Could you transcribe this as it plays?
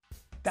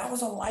that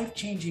was a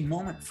life-changing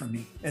moment for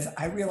me as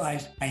I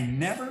realized I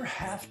never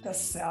have to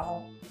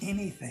sell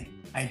anything.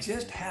 I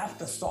just have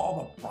to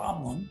solve a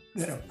problem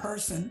that a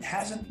person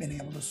hasn't been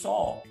able to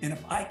solve. And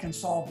if I can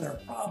solve their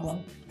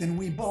problem, then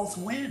we both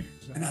win.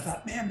 And I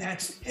thought, man,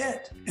 that's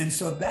it. And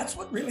so that's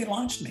what really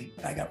launched me.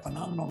 I got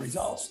phenomenal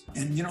results.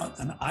 And,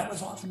 and I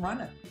was off and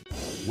running.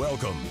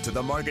 Welcome to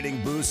the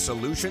Marketing Boost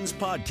Solutions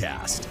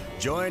Podcast.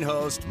 Join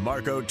host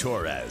Marco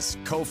Torres,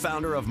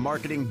 co-founder of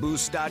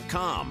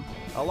MarketingBoost.com,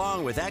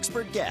 along with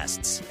expert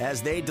guests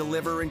as they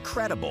deliver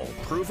incredible,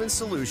 proven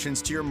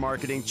solutions to your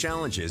marketing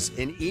challenges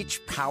in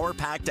each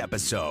power-packed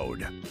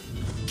episode.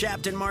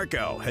 Captain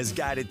Marco has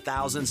guided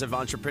thousands of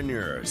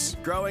entrepreneurs,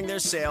 growing their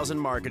sales and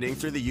marketing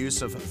through the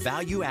use of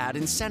value-add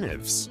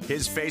incentives.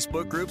 His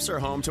Facebook groups are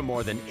home to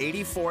more than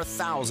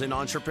 84,000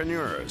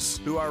 entrepreneurs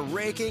who are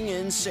raking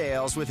in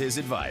sales with his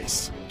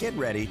advice. Get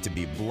ready to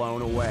be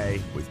blown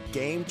away with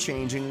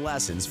game-changing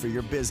lessons for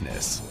your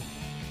business.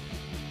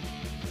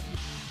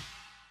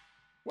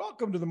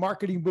 Welcome to the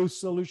Marketing Boost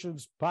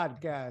Solutions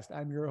Podcast.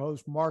 I'm your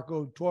host,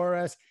 Marco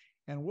Torres,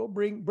 and we'll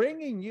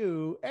bringing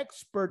you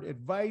expert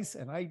advice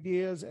and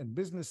ideas and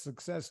business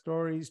success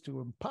stories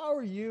to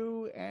empower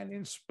you and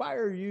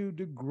inspire you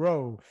to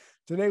grow.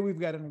 Today, we've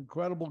got an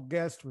incredible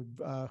guest.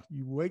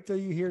 You wait till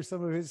you hear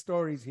some of his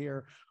stories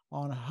here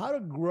on how to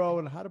grow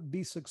and how to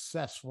be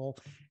successful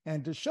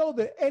and to show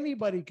that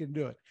anybody can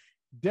do it.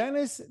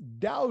 Dennis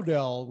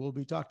Dowdell, we'll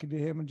be talking to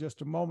him in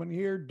just a moment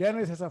here.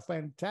 Dennis has a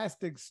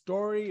fantastic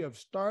story of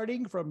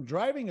starting from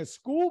driving a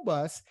school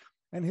bus.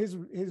 And his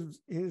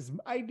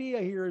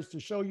idea here is to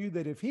show you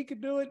that if he could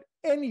do it,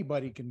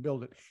 anybody can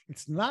build it.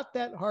 It's not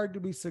that hard to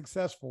be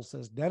successful,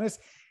 says Dennis.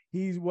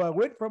 He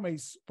went from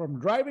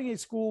driving a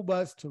school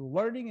bus to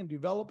learning and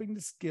developing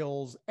the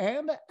skills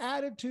and the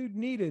attitude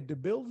needed to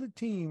build a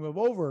team of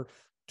over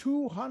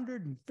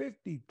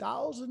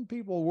 250,000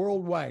 people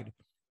worldwide.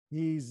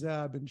 He's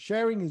been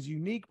sharing his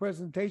unique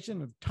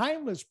presentation of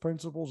timeless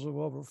principles of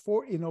over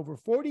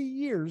 40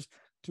 years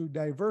to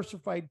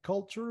diversified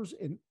cultures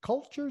in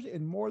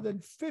more than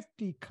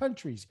 50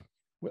 countries,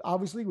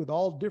 obviously with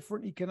all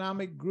different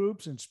economic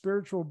groups and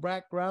spiritual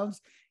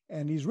backgrounds.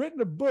 And he's written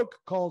a book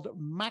called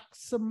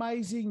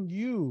Maximizing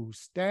You,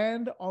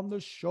 Stand on the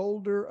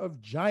Shoulder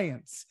of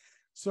Giants.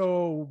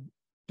 So,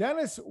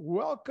 Dennis,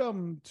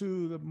 welcome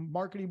to the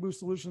Marketing Boost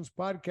Solutions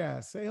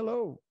Podcast. Say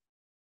hello.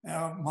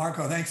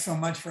 Marco, thanks so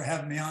much for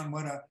having me on.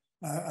 What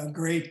a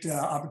great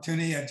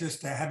opportunity,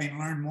 just having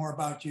learned more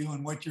about you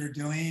and what you're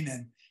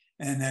doing,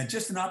 and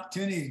just an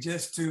opportunity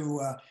just to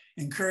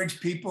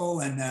encourage people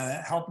and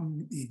help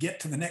them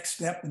get to the next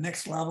step, the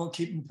next level,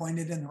 keep them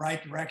pointed in the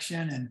right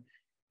direction.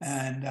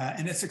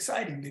 And it's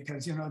exciting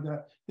because,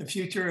 the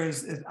future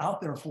is out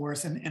there for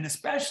us. And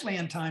especially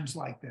in times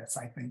like this,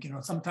 I think,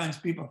 sometimes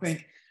people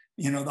think,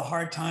 the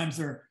hard times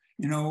are,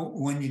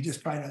 when you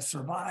just try to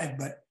survive.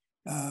 But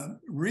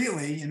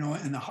really,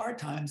 in the hard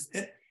times,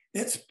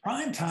 it's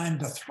prime time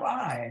to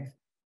thrive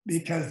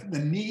because the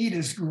need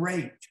is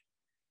great.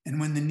 And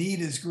when the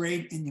need is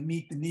great and you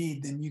meet the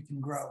need, then you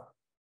can grow.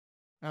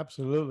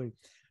 Absolutely.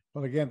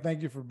 Well, again,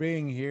 thank you for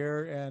being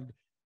here. And,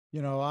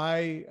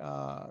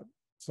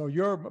 so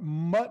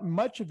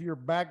much of your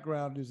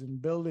background is in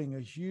building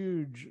a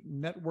huge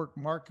network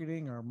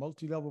marketing or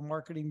multi-level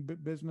marketing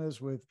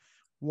business with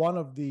one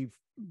of the,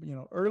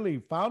 early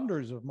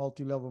founders of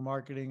multi-level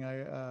marketing,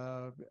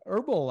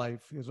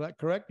 Herbalife. Is that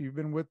correct? You've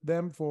been with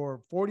them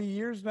for 40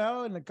 years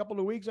now in a couple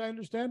of weeks, I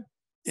understand.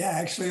 Yeah,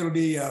 actually, it'll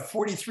be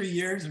 43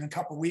 years in a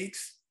couple of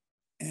weeks,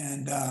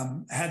 and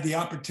had the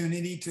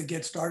opportunity to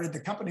get started. The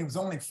company was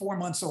only 4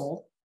 months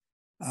old.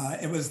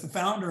 It was the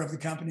founder of the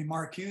company,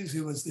 Mark Hughes,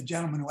 who was the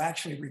gentleman who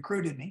actually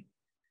recruited me.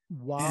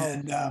 Wow,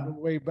 and,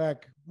 way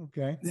back.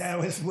 Okay. Yeah, it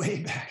was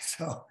way back.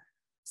 So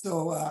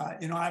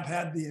I've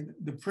had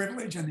the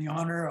privilege and the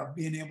honor of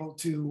being able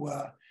to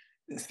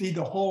see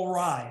the whole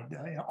ride,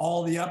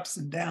 all the ups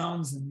and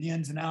downs and the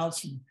ins and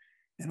outs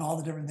and all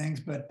the different things.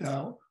 But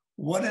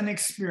what an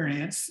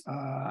experience.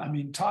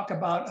 Talk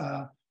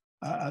about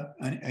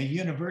a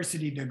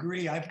university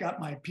degree. I've got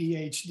my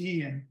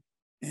PhD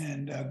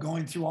and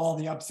going through all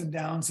the ups and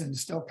downs and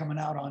still coming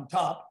out on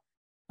top,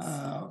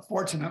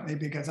 fortunately,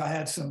 because I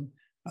had some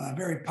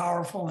very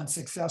powerful and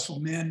successful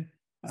men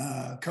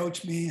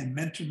coach me and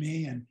mentor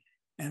me.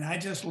 And I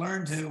just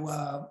learned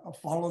to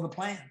follow the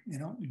plan,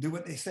 do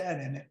what they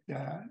said.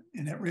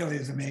 And it really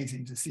is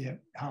amazing to see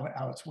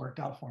how it's worked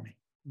out for me.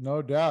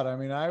 No doubt. I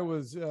mean, I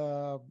was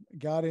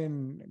got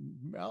in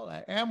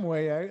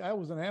Amway. I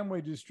was an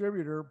Amway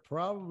distributor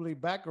probably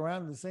back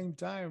around the same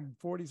time,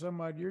 40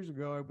 some odd years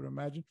ago, I would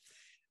imagine.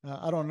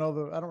 I don't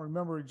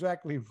remember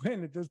exactly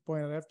when at this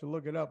point. I'd have to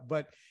look it up.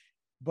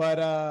 But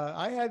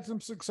I had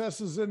some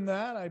successes in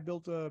that. I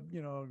built a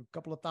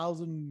couple of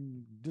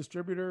thousand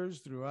distributors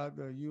throughout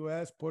the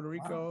U.S., Puerto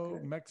Rico,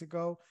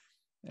 Mexico,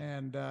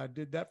 and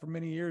did that for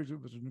many years. It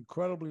was an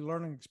incredibly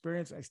learning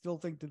experience. I still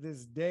think to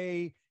this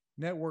day,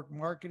 network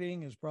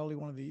marketing is probably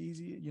one of the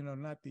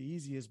not the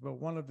easiest, but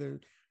one of the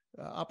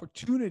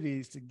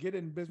opportunities to get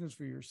in business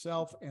for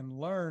yourself and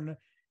learn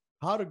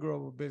how to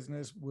grow a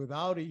business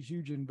without a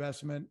huge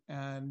investment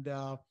and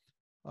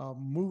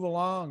move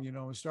along,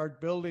 and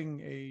start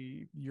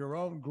building your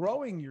own,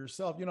 growing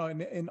yourself.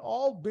 In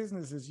all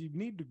businesses, you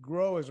need to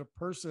grow as a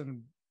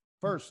person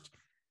first.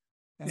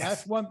 And Yes.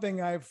 that's one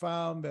thing I've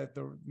found, that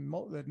the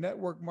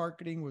network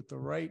marketing with the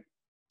right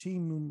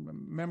team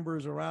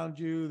members around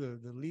you,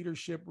 the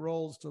leadership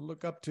roles to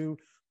look up to,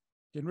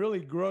 can really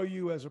grow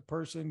you as a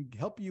person,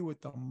 help you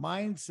with the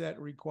mindset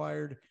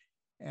required.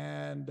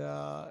 And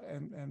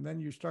then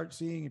you start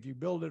seeing, if you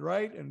build it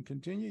right and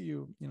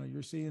continue,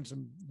 you're seeing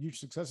some huge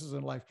successes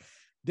in life.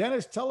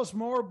 Dennis, tell us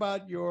more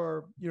about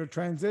your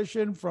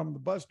transition from the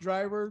bus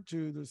driver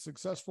to the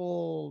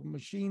successful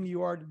machine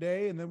you are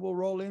today. And then we'll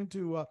roll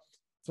into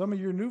some of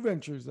your new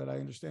ventures that I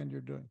understand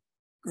you're doing.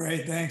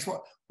 Great, thanks.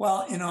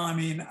 Well,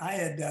 I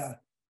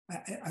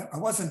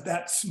wasn't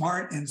that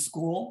smart in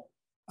school.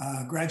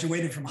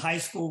 Graduated from high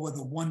school with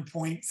a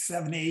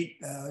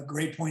 1.78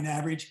 grade point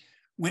average.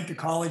 Went to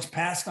college,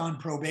 passed on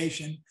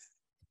probation.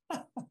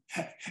 I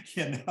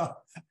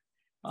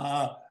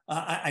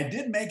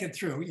did make it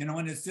through,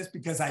 and it's just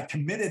because I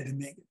committed to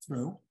make it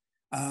through.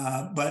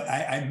 But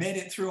I made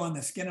it through on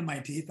the skin of my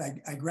teeth.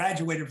 I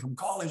graduated from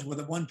college with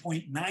a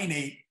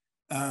 1.98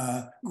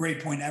 grade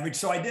point average.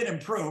 So I did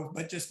improve,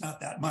 but just not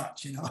that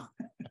much,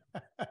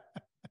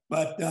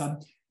 But,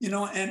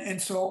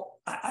 and so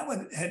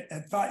I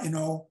had thought,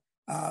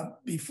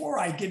 before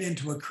I get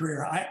into a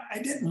career, I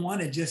didn't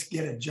want to just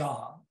get a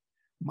job.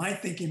 My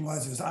thinking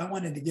was I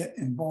wanted to get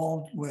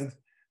involved with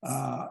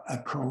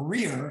a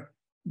career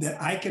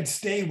that I could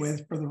stay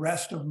with for the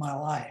rest of my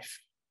life.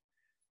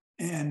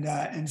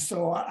 And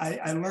so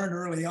I learned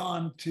early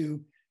on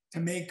to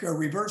make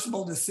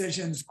reversible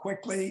decisions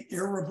quickly,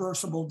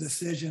 irreversible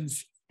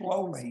decisions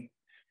slowly.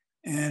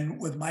 And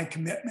with my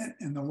commitment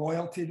and the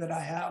loyalty that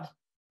I have,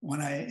 when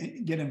I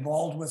get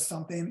involved with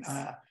something,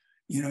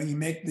 you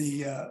make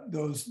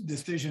those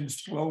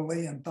decisions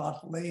slowly and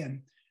thoughtfully.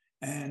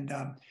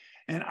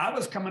 And I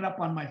was coming up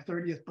on my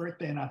 30th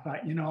birthday, and I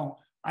thought,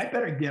 I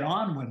better get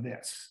on with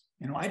this.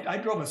 I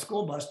drove a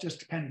school bus just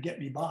to kind of get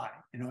me by.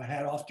 I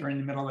had off during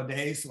the middle of the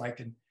day so I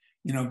could,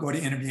 go to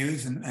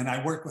interviews. And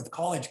I worked with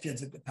college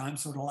kids at the time,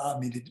 so it allowed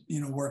me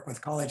to, work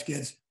with college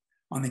kids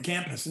on the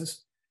campuses.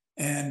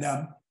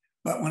 And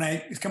but when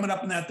I was coming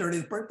up on that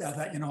 30th birthday, I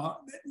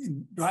thought,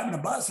 driving a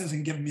bus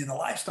isn't giving me the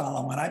lifestyle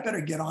I want. I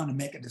better get on and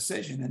make a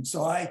decision. And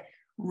so I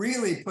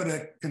really put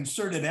a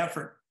concerted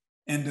effort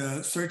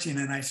into searching,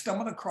 and I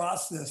stumbled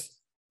across this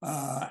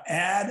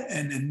ad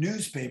in a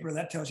newspaper.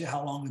 That tells you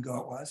how long ago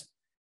it was.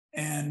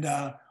 And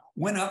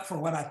went up for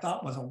what I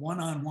thought was a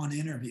one-on-one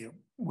interview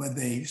with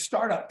a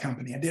startup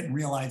company. I didn't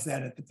realize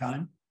that at the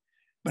time.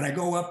 But I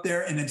go up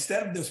there, and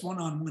instead of this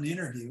one-on-one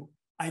interview,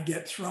 I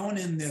get thrown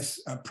in this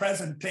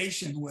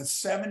presentation with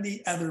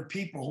 70 other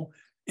people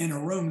in a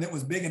room that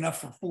was big enough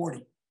for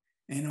 40.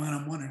 And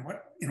I'm wondering,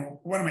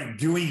 what am I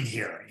doing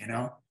here?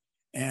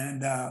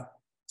 And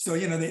so,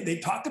 they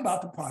talked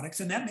about the products,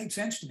 and that made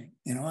sense to me,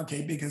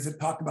 because it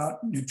talked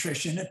about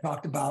nutrition, it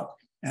talked about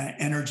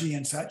energy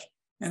and such.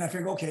 And I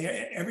figured,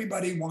 okay,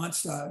 everybody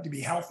wants to be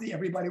healthy. A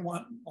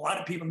lot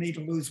of people need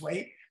to lose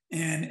weight,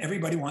 and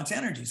everybody wants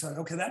energy. So,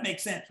 okay, that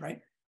makes sense,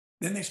 right?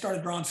 Then they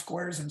started drawing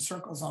squares and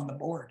circles on the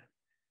board.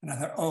 And I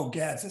thought, oh,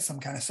 gads, this is some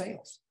kind of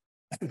sales.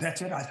 I said,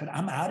 that's it. I said,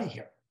 I'm out of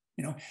here,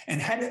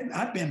 and had it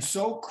not been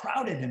so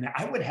crowded in there,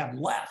 I would have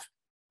left.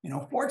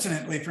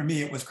 Fortunately for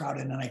me, it was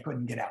crowded and I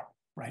couldn't get out,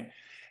 right?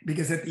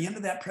 Because at the end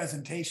of that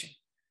presentation,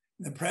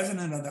 the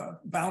president of the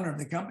founder of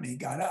the company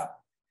got up,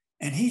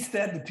 and he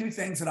said the two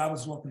things that I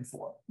was looking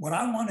for. What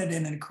I wanted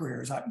in a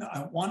career is I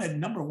wanted,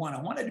 number one,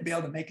 I wanted to be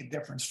able to make a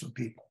difference for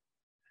people.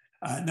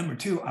 Number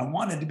two, I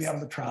wanted to be able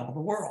to travel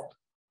the world.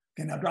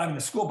 Okay, now driving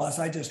a school bus,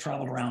 I just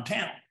traveled around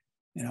town.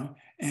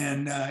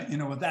 And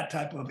with that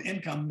type of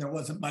income, there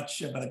wasn't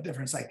much of a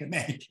difference I could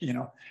make,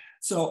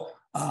 So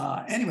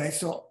anyway,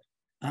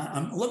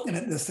 I'm looking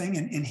at this thing,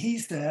 and he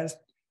says,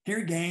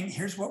 here, gang,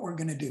 here's what we're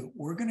going to do.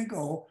 We're going to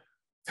go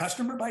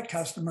customer by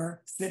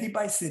customer, city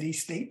by city,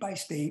 state by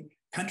state,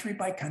 country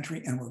by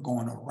country, and we're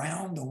going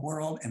around the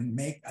world and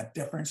make a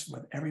difference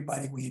with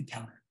everybody we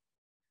encounter.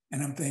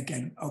 And I'm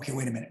thinking, okay,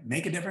 wait a minute,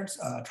 make a difference,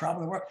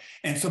 travel the world.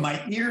 And so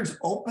my ears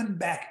opened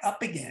back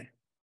up again,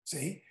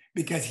 see?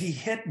 Because he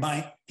hit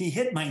my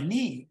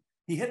need,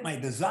 he hit my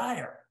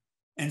desire.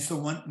 And so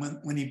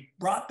when he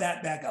brought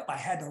that back up, I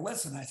had to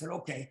listen. I said,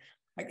 okay,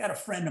 I got a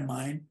friend of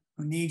mine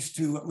who needs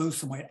to lose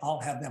some weight. I'll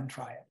have them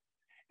try it.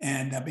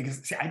 And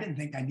because I didn't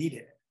think I needed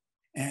it.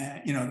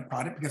 And, the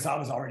product, because I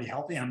was already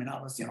healthy.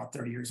 I was,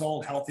 30 years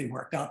old, healthy,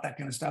 worked out, that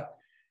kind of stuff.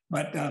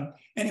 But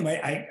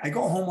anyway, I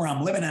go home where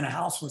I'm living in a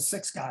house with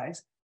 6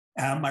 guys.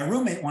 My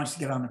roommate wants to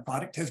get on the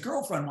product. His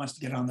girlfriend wants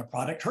to get on the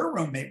product. Her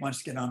roommate wants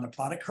to get on the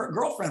product. Her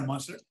girlfriend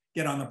wants to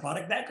get on the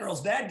product. That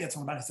girl's dad gets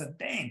on about it. I said,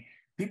 dang,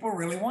 people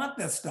really want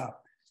this stuff.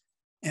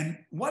 And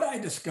what I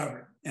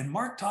discovered, and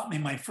Mark taught me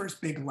my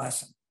first big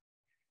lesson.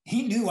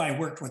 He knew I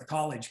worked with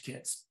college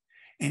kids.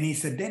 And he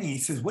said, Denny, he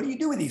says, what do you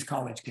do with these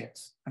college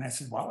kids? And I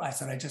said, well, I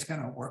just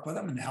kind of work with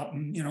them and help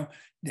them,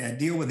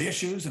 deal with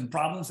issues and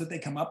problems that they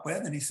come up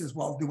with. And he says,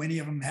 well, do any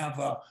of them have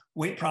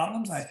weight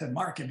problems? I said,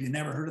 Mark, have you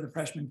never heard of the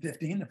freshman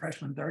 15, the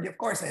freshman 30? Of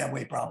course they have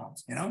weight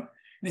problems, And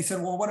he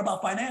said, well, what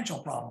about financial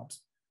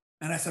problems?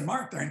 And I said,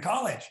 Mark, they're in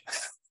college.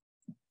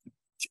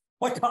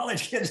 What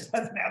college kids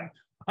doesn't have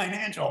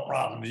financial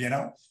problems,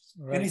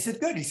 Right. And he said,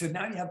 good. He said,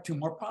 now you have 2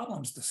 more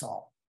problems to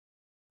solve.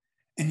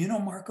 And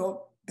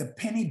Marco, the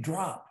penny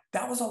dropped.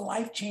 That was a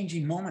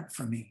life-changing moment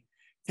for me,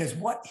 because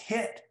what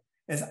hit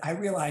is I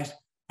realized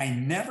I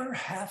never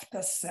have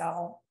to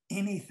sell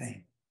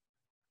anything.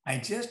 I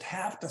just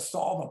have to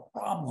solve a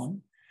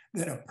problem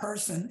that a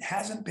person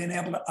hasn't been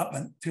able to, up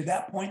to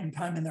that point in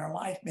time in their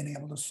life, been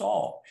able to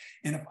solve.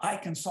 And if I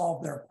can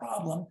solve their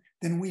problem,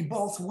 then we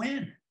both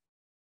win.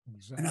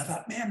 Exactly. And I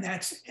thought, man,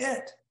 that's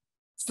it.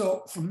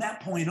 So from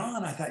that point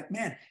on, I thought,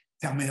 man,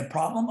 tell me the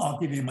problem, I'll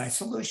give you my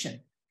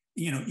solution.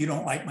 You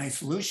don't like my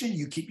solution,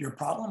 you keep your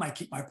problem, I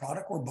keep my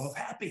product, we're both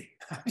happy.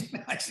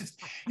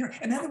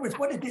 In other words,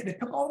 what it did, it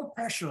took all the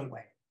pressure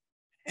away.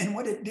 And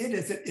what it did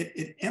is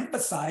it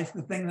emphasized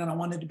the thing that I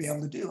wanted to be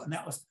able to do. And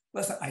that was,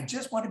 listen, I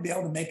just want to be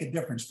able to make a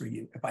difference for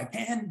you. If I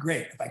can,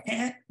 great. If I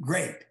can't,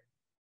 great.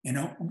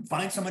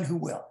 Find someone who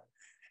will.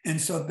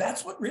 And so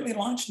that's what really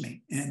launched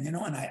me. And, and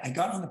I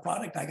got on the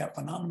product, I got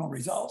phenomenal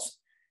results.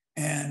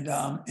 And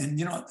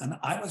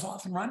I was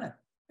off and running.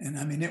 And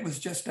I mean, it was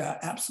just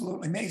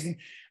absolutely amazing.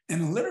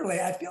 And literally,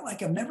 I feel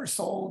like I've never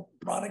sold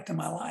product in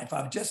my life.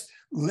 I've just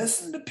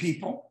listened to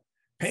people,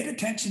 paid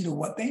attention to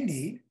what they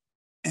need,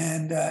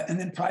 and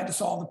then tried to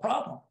solve the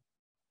problem.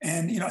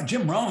 And,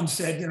 Jim Rohn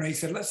said, he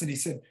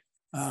said,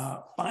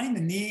 find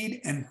the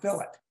need and fill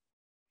it.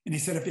 And he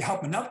said, if you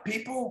help enough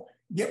people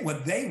get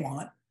what they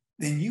want,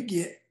 then you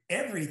get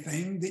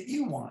everything that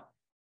you want.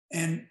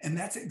 And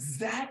that's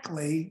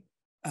exactly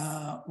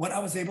what I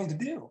was able to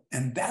do.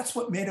 And that's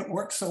what made it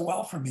work so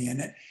well for me.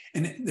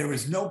 There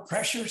was no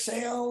pressure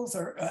sales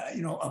or,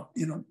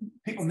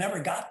 people never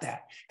got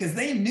that because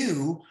they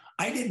knew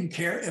I didn't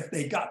care if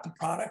they got the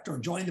product or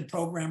joined the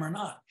program or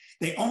not.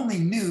 They only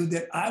knew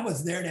that I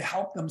was there to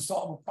help them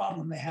solve a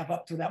problem they have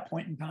up to that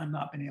point in time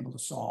not been able to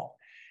solve.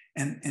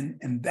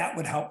 And that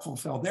would help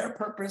fulfill their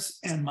purpose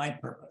and my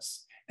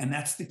purpose. And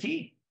that's the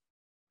key.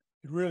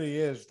 It really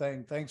is.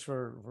 Thanks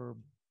for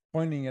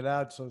pointing it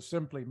out so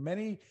simply.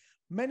 Many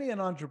an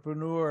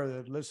entrepreneur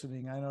that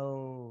listening, I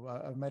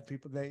know I've met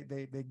people,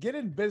 they get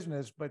in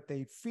business, but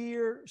they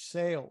fear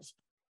sales.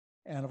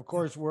 And of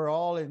course, we're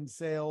all in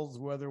sales,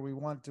 whether we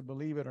want to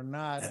believe it or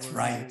not. That's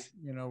right.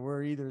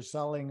 We're either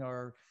selling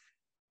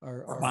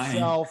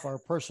ourself, our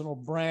personal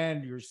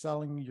brand, you're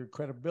selling your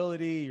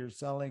credibility, you're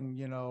selling,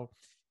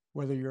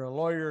 whether you're a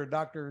lawyer, a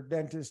doctor, a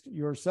dentist,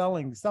 you're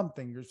selling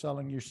something, you're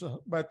selling yourself.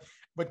 But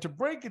to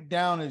break it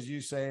down, as you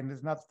say, and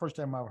it's not the first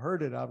time I've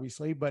heard it,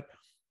 obviously, but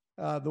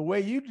the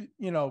way you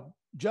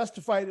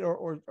justified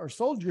or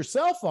sold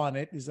yourself on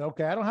it is,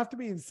 okay, I don't have to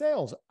be in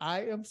sales.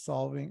 I am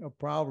solving a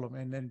problem,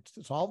 and then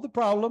to solve the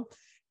problem.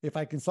 If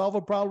I can solve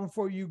a problem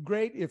for you,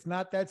 great. If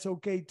not, that's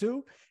okay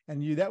too.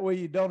 And that way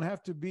you don't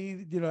have to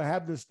be,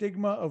 have the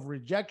stigma of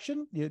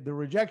rejection. The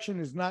rejection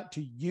is not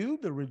to you.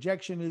 The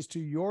rejection is to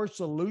your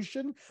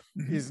solution.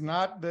 Mm-hmm. Is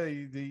not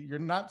you're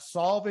not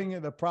solving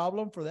the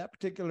problem for that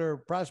particular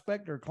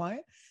prospect or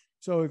client.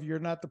 So if you're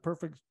not the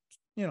perfect,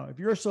 if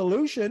your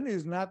solution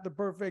is not the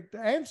perfect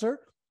answer,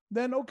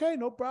 then okay,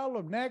 no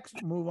problem.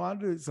 Next, move on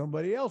to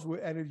somebody else.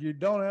 And if you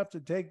don't have to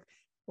take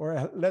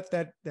or let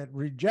that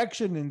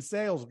rejection in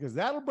sales, because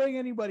that'll bring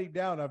anybody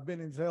down. I've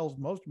been in sales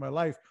most of my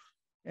life.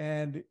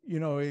 And,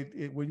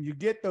 when you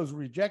get those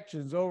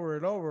rejections over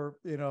and over,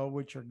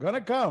 which are going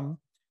to come,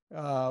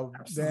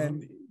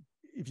 then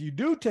if you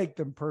do take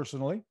them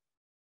personally,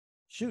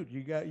 shoot,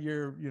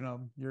 you're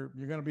going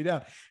to be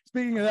down.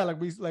 Speaking of that,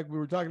 like we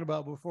were talking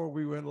about before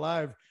we went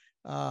live,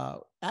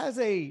 as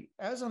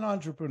an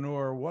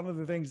entrepreneur, one of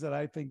the things that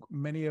I think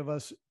many of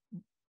us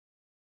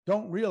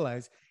don't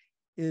realize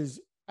is,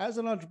 as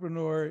an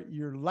entrepreneur,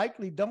 you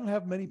likely don't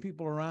have many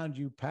people around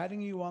you patting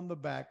you on the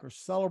back or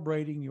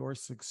celebrating your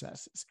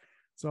successes.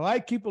 So I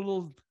keep a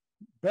little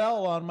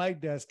bell on my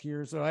desk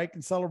here so I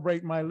can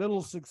celebrate my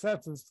little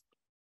successes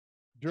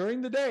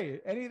during the day.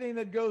 Anything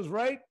that goes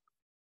right,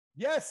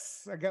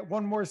 yes, I got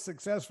one more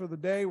success for the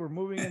day. We're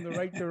moving in the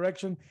right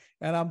direction,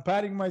 and I'm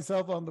patting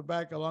myself on the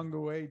back along the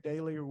way,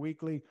 daily or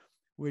weekly,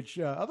 which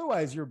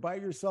otherwise you're by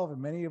yourself.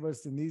 And many of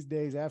us in these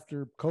days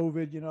after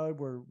COVID,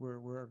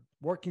 we're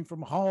working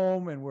from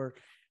home, and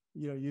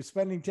you're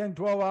spending 10,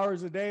 12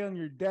 hours a day on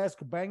your desk,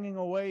 banging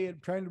away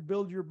and trying to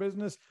build your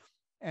business.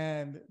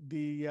 And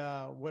the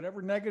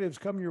whatever negatives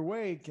come your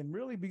way can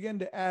really begin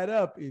to add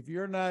up if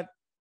you're not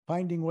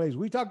finding ways.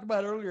 We talked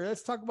about earlier.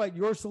 Let's talk about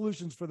your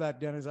solutions for that,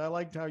 Dennis. I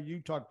liked how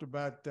you talked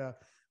about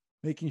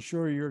making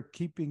sure you're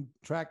keeping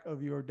track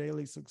of your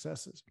daily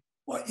successes.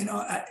 Well,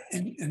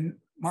 and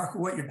Marco,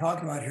 what you're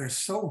talking about here is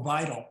so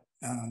vital,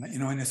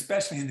 and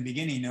especially in the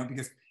beginning,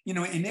 because,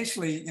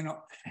 initially,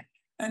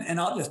 and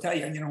I'll just tell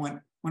you,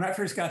 when I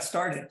first got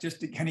started, just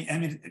to kind of, I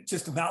mean,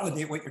 just to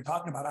validate what you're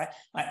talking about,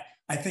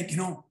 I think,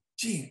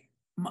 gee,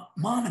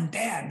 mom and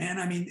dad, man,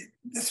 I mean,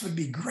 this would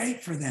be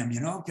great for them,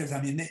 because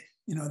I mean,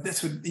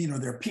 this would,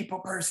 they're people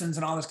persons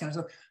and all this kind of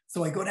stuff.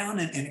 So I go down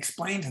and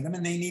explain to them,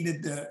 and they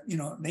needed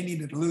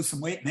to lose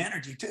some weight and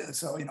energy too.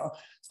 So,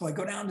 so I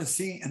go down to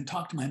see and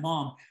talk to my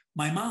mom.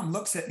 My mom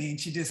looks at me and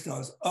she just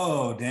goes,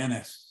 "Oh,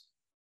 Dennis.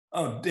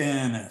 Oh,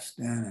 Dennis.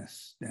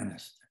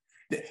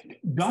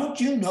 Don't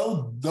you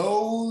know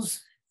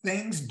those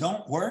things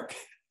don't work?"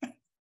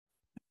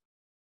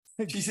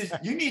 She says,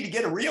 "You need to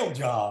get a real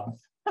job."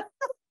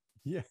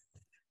 Yeah.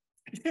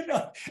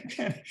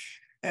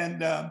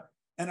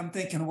 And I'm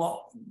thinking,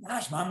 well,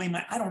 gosh, Mom,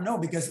 I don't know,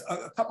 because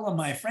a couple of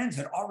my friends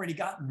had already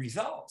gotten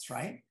results,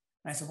 right?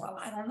 And I said, well,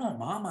 I don't know,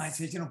 Mom. I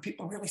said,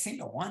 people really seem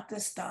to want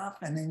this stuff,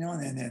 and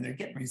they're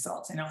getting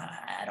results.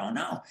 I don't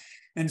know.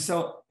 And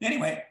so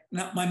anyway,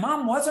 now my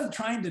mom wasn't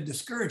trying to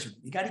discourage me.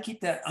 You got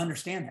to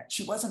understand that.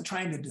 She wasn't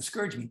trying to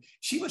discourage me.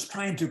 She was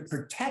trying to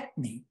protect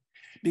me,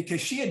 because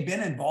she had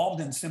been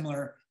involved in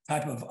similar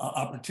type of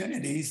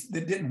opportunities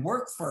that didn't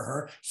work for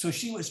her. So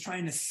she was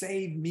trying to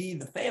save me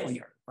the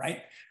failure,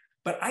 right?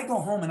 But I go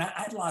home and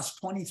I'd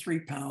lost 23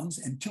 pounds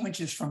and 2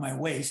 inches from my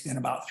waist in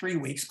about 3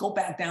 weeks, go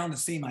back down to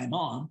see my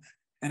mom.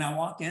 And I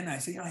walk in and I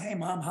say, "Hey,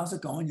 Mom, how's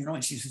it going?"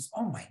 And she says,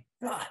 "Oh my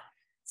God,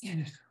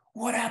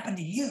 what happened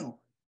to you?"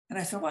 And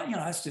I said, "Well,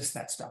 that's just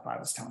that stuff I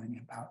was telling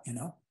you about,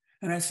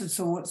 And I said,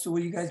 so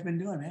what you guys been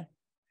doing, man?"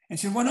 And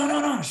she said, "Well,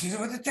 no. She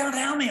said, "Well,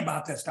 tell me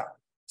about this stuff."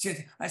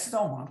 I said,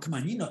 "Oh, Mom, come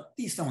on.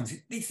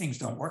 These things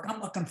don't work. I'm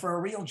looking for a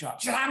real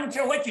job." She said, "I don't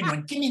care what you're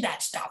doing. Give me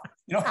that stuff."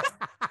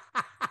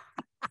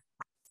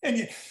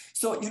 And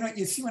so,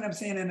 you see what I'm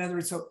saying? In other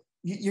words, so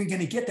you're going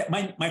to get that.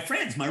 My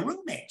friends, my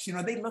roommates,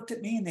 they looked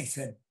at me and they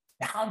said,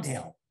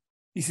 "Dowdell,"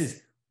 he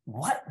says,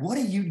 what are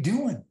you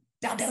doing?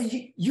 Dowdell,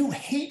 you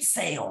hate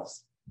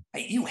sales.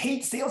 You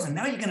hate sales, and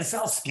now you're going to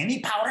sell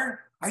skinny powder?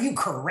 Are you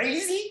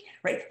crazy?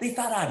 Right? They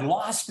thought I'd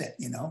lost it,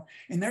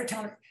 and they're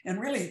telling, and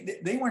really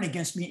they weren't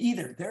against me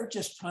either. They're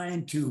just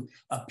trying to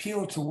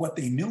appeal to what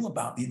they knew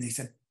about me. And they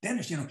said,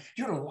 "Dennis,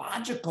 you're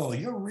logical,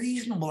 you're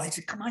reasonable." I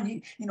said, "Come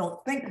on,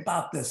 think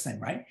about this thing,"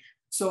 right?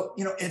 So,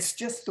 it's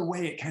just the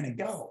way it kind of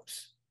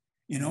goes,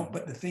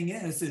 but the thing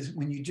is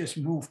when you just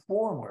move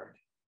forward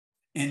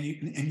and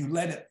you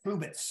let it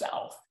prove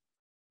itself,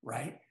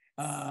 right?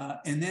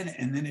 And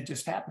then it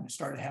just happened. It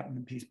started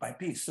happening piece by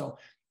piece. So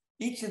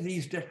each of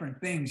these different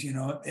things,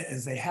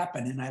 as they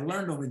happen, and I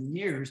learned over the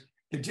years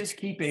to just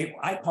keep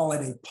I call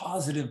it a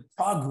positive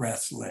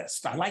progress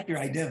list. I like your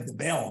idea of the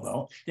bell,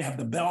 though. You have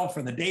the bell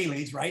for the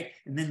dailies, right?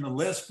 And then the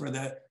list for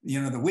the,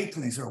 the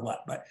weeklies or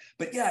what.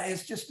 But yeah,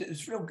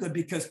 it's real good,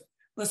 because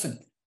listen,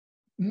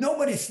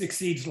 nobody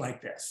succeeds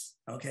like this.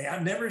 Okay.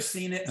 I've never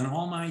seen it in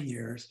all my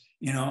years.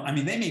 I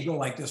mean, they may go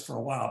like this for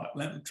a while,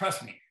 but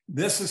trust me,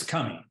 this is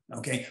coming.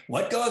 Okay.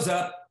 What goes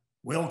up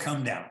will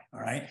come down.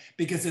 All right.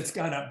 Because it's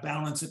got to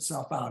balance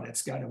itself out.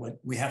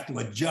 We have to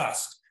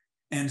adjust.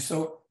 And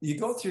so you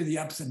go through the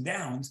ups and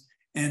downs.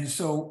 And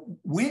so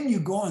when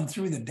you're going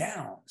through the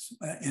downs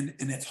and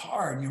it's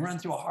hard, and you run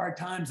through hard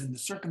times and the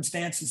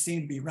circumstances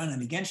seem to be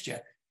running against you,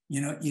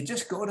 you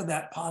just go to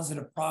that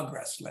positive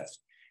progress list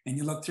and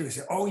you look through and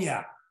say, "Oh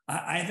yeah,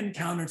 I've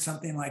encountered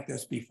something like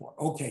this before.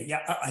 Okay,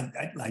 yeah,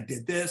 I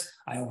did this,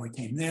 I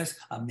overcame this,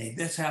 I made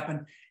this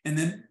happen." And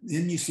then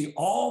you see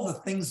all the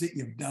things that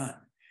you've done.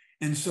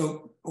 And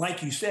so,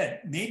 like you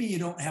said, maybe you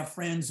don't have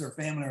friends or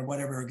family or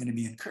whatever are going to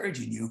be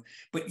encouraging you,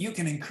 but you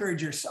can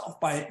encourage yourself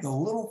by the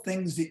little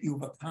things that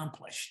you've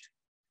accomplished.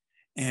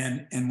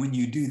 And when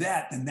you do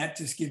that, then that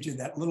just gives you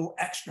that little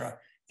extra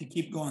to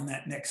keep going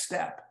that next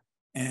step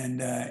and,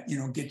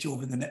 get you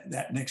over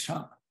that next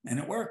hump. And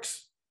it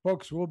works.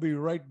 Folks, we'll be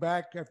right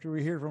back after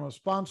we hear from a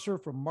sponsor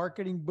from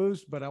Marketing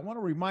Boost. But I want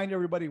to remind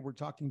everybody we're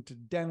talking to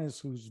Dennis,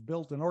 who's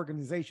built an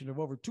organization of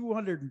over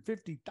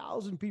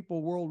 250,000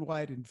 people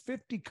worldwide in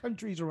 50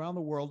 countries around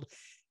the world.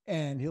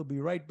 And we'll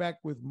be right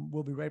back with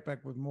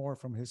more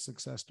from his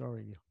success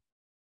story.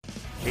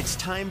 It's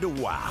time to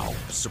wow,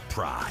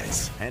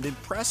 surprise, and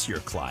impress your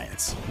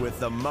clients with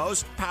the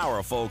most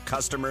powerful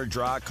customer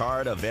draw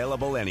card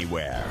available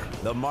anywhere.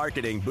 The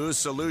Marketing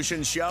Boost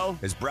Solutions Show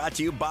is brought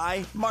to you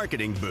by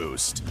Marketing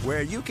Boost,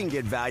 where you can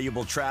get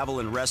valuable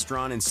travel and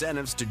restaurant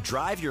incentives to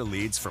drive your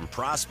leads from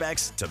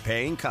prospects to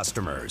paying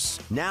customers.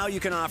 Now you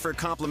can offer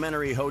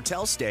complimentary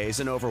hotel stays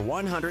in over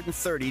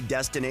 130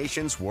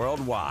 destinations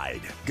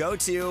worldwide. Go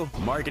to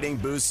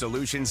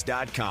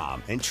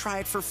marketingboostsolutions.com and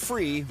try it for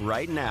free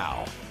right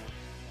now.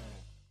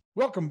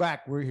 Welcome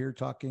back. We're here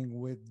talking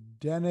with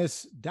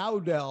Dennis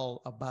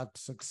Dowdell about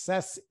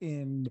success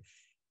in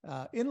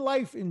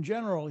life in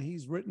general.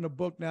 He's written a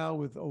book now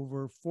with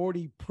over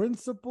 40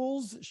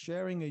 principles,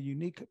 sharing a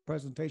unique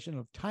presentation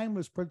of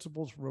timeless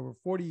principles for over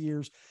 40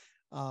 years.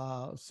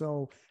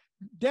 So,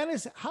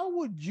 Dennis, how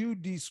would you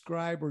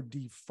describe or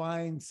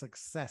define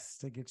success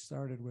to get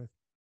started with?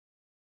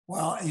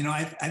 Well,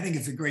 I think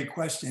it's a great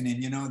question.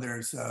 And,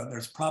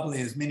 there's probably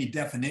as many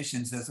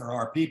definitions as there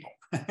are people.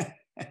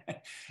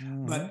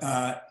 Mm-hmm.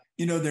 But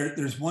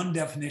there's one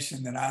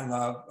definition that I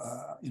love,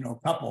 a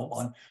couple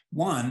on.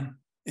 One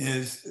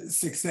is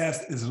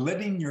success is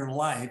living your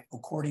life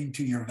according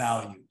to your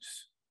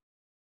values.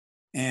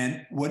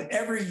 And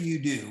whatever you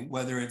do,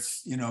 whether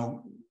it's,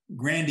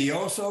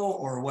 grandioso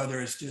or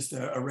whether it's just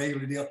a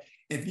regular deal,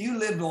 if you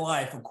live the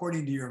life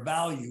according to your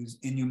values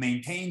and you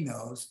maintain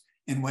those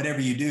in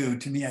whatever you do,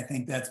 to me, I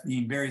think that's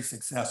being very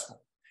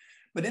successful.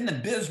 But in the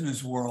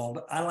business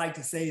world, I like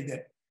to say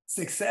that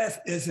success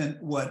isn't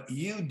what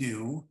you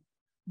do,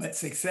 but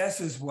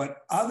success is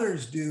what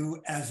others do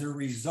as a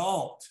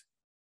result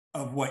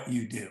of what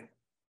you do.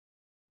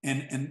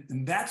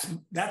 And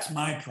that's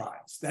my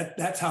prize.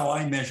 That's how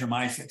I measure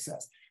my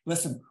success.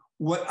 Listen,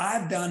 what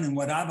I've done and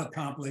what I've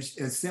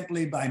accomplished is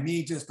simply by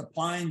me just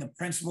applying the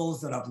principles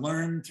that I've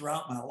learned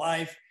throughout my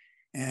life,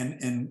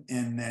 and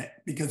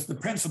because the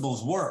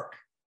principles work,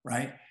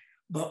 right?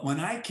 But when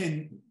I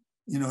can,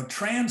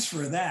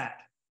 transfer that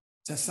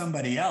to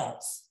somebody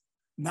else,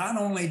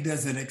 not only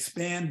does it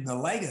expand the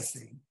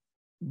legacy,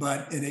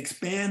 but it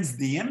expands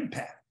the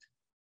impact.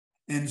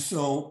 And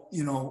so,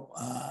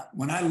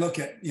 when I look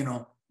at,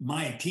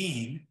 my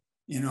team,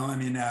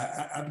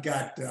 I've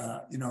got,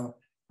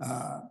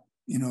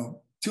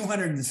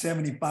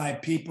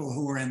 275 people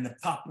who are in the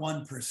top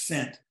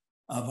 1%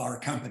 of our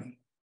company.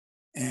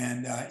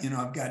 And,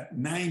 I've got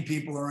 9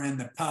 people who are in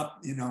the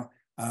top,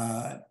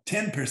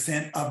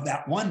 10% of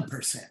that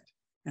 1%.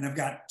 And I've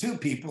got 2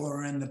 people who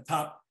are in the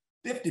top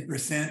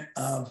 50%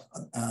 of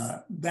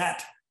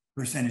that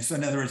percentage. So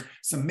in other words,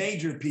 some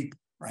major people,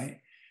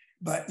 right?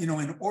 But, in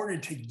order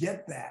to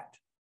get that,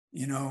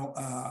 you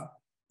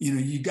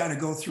got to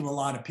go through a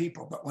lot of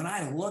people. But when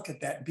I look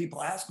at that and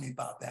people ask me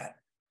about that,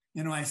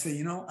 I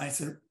say,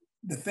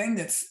 the thing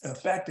that's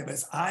effective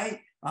is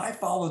I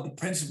followed the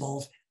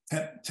principles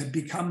to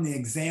become the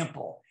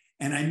example.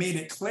 And I made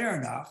it clear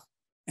enough,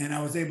 and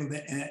I was able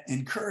to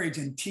encourage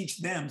and teach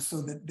them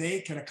so that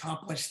they could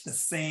accomplish the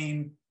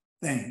same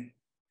thing.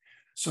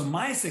 So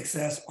my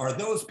success are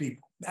those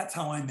people. That's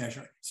how I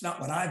measure it. It's not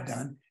what I've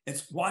done.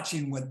 It's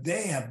watching what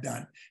they have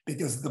done,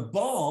 because the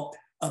bulk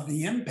of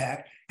the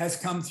impact has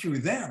come through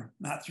them,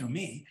 not through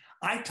me.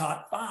 I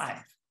taught 5.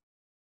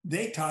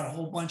 They taught a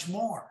whole bunch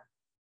more.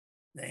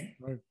 Right.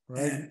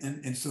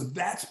 And so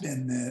that's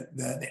been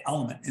the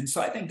element. And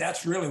so I think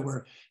that's really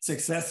where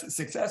success is.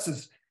 It's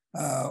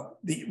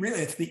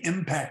the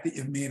impact that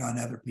you've made on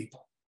other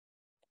people.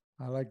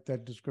 I like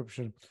that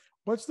description.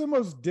 What's the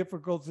most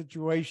difficult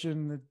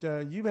situation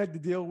that you've had to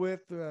deal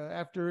with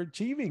after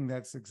achieving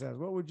that success?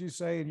 What would you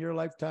say in your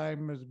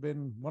lifetime has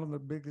been one of the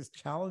biggest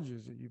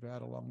challenges that you've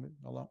had along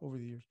over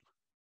the years?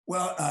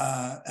 Well,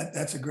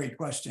 that's a great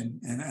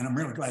question. And I'm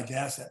really glad you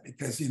asked that,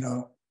 because,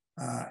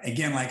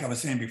 again, like I was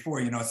saying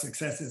before,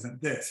 success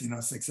isn't this,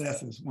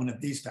 success is one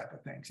of these type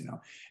of things,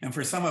 and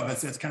for some of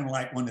us, it's kind of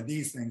like one of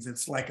these things.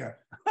 It's like a,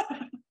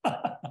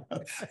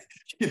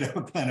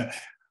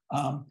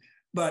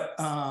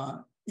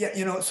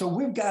 so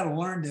we've got to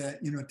learn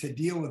to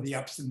deal with the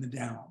ups and the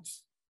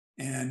downs.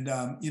 And,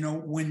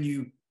 when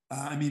you,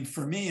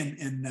 for me,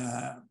 in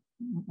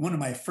one of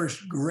my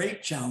first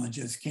great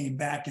challenges came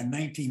back in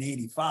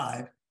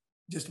 1985,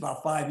 just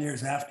about 5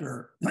 years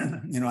after,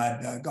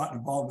 I'd gotten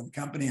involved with the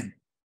company, and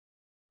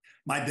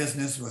my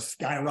business was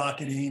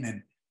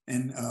skyrocketing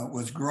and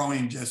was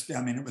growing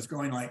it was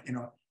growing like,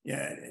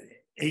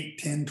 8,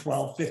 10,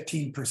 12,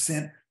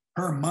 15%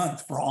 per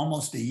month for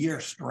almost a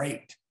year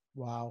straight.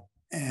 Wow.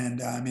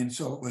 And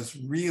so it was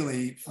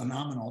really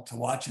phenomenal to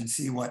watch and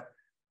see what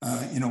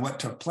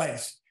took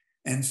place.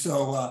 And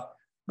so,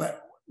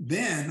 but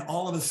then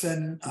all of a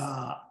sudden,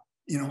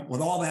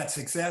 with all that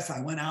success, I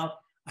went out,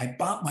 I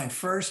bought my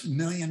first $1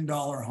 million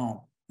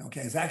home.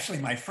 Okay. It's actually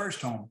my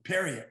first home,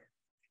 period.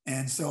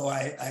 And so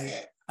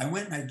I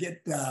went and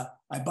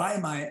I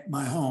buy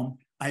my home.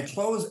 I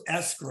close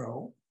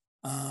escrow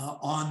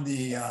on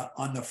the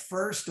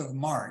 1st of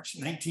March,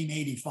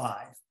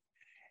 1985.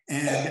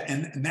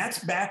 And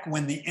that's back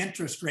when the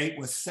interest rate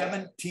was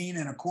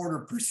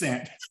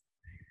 17.25%.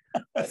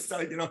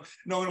 So,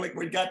 knowing like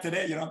we got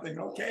today, I'm thinking,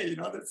 okay,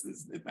 this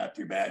is not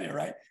too bad here,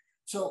 right?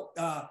 So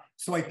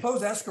I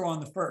closed escrow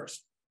on the 1st.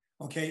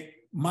 Okay,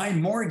 my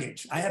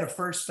mortgage, I had a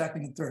first,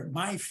 second, and third.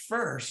 My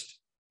first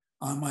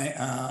on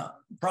my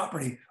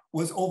property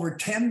was over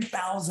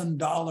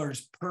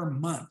 $10,000 per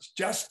month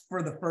just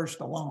for the first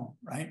alone,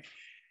 right?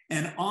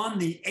 And on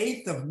the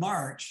 8th of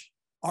March,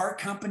 our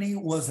company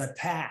was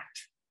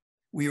attacked.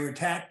 We were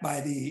attacked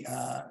by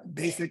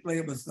basically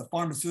it was the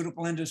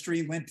pharmaceutical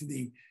industry, went to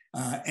the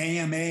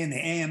AMA, and the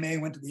AMA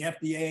went to the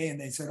FDA, and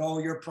they said, oh,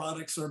 your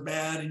products are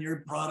bad and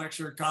your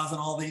products are causing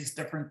all these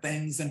different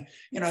things. And,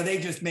 they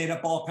just made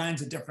up all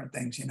kinds of different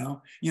things,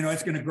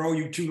 it's going to grow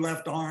you 2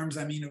 left arms.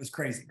 It was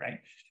crazy, right?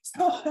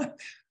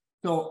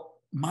 So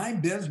my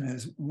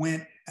business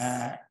went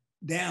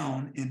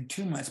down in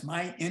 2 months.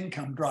 My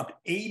income dropped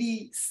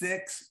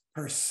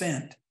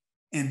 86%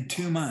 in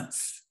 2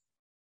 months.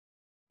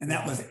 And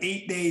that was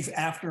 8 days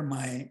after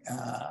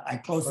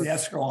I closed the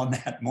escrow on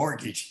that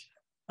mortgage.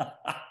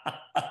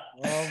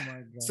 Oh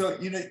my God. So,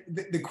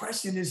 the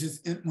question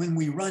is when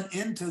we run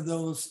into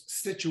those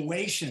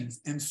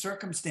situations and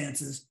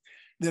circumstances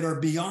that are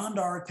beyond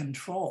our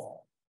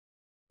control,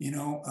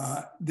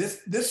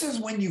 this is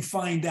when you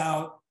find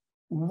out,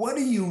 what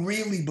do you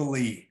really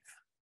believe?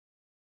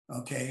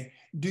 Okay.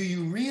 Do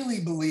you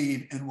really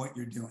believe in what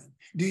you're doing?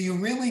 Do you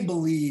really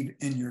believe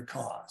in your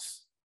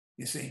cause?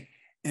 You see?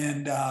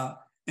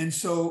 And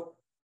so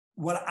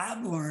what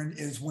I've learned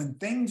is when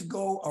things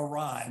go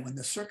awry, when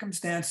the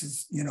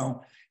circumstances,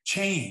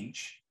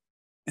 change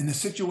and the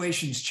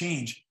situations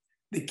change,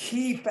 the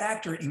key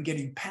factor in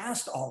getting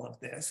past all of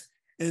this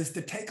is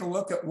to take a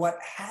look at what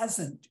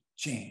hasn't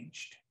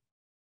changed.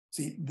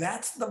 See,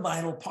 that's the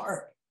vital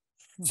part.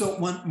 So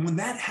when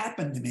that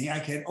happened to me, I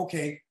said,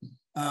 okay,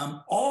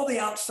 all the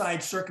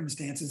outside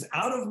circumstances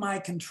out of my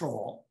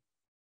control,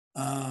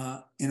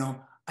 I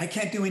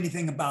can't do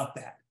anything about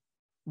that.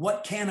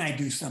 What can I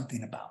do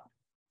something about?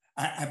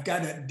 I've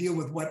got to deal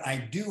with what I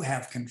do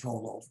have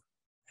control over.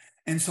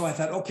 And so I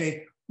thought,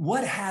 okay,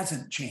 what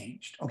hasn't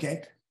changed?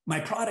 Okay, my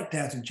product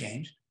hasn't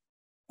changed.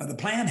 The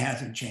plan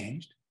hasn't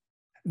changed.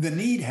 The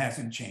need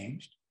hasn't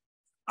changed.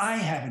 I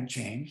haven't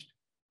changed.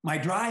 My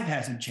drive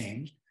hasn't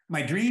changed.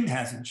 My dream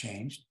hasn't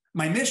changed.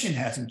 My mission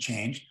hasn't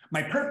changed.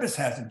 My purpose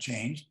hasn't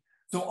changed.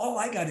 So all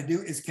I got to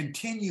do is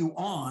continue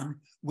on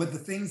with the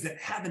things that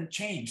haven't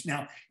changed.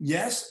 Now,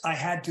 yes, I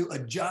had to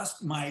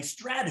adjust my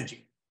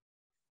strategy,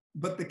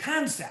 but the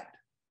concept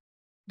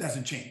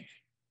doesn't change.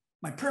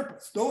 My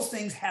purpose, those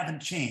things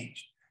haven't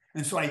changed.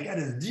 And so I got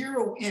to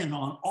zero in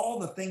on all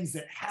the things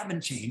that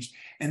haven't changed.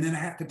 And then I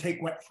have to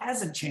take what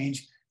hasn't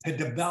changed to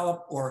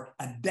develop or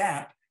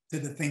adapt to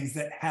the things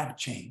that have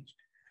changed.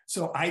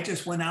 So I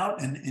just went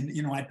out and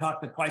I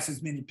talked to twice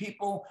as many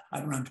people.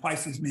 I'd run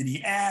twice as many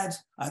ads.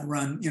 I'd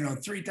run,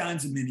 3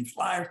 times as many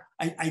flyers.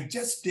 I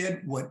just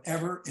did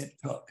whatever it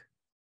took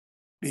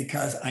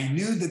because I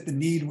knew that the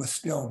need was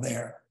still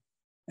there.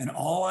 And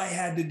all I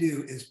had to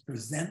do is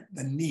present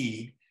the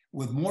need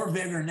with more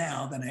vigor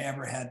now than I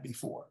ever had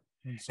before.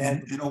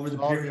 And over the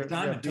period of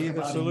time, it took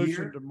about a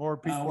year to more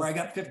people. Where I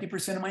got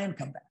 50% of my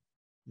income back.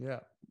 Yeah.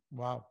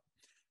 Wow.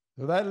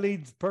 So that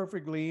leads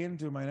perfectly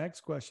into my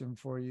next question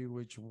for you,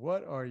 which,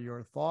 what are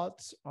your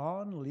thoughts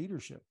on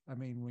leadership? I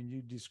mean, when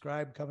you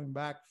describe coming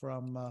back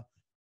from a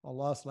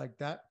loss like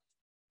that,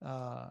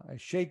 a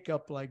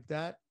shakeup like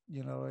that,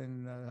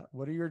 and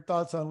what are your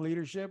thoughts on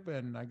leadership?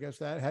 And I guess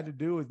that had to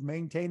do with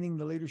maintaining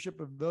the leadership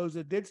of those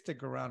that did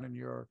stick around in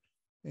your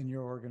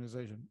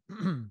organization.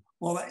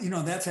 Well,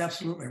 that's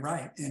absolutely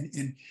right.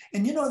 And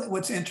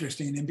what's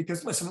interesting, and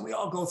because listen, we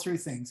all go through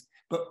things,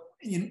 but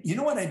you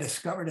know what I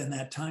discovered in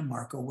that time,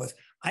 Marco, was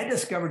I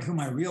discovered who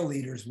my real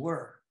leaders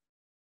were.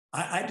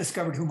 I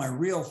discovered who my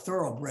real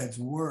thoroughbreds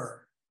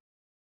were.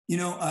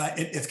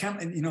 It's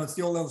kind of, it's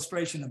the old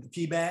illustration of the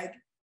tea bag.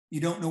 You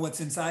don't know what's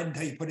inside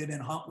until you put it in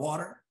hot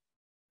water,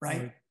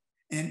 right?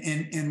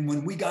 And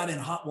when we got in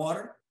hot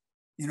water,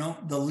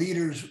 the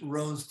leaders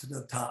rose to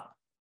the top.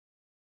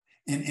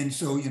 And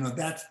so,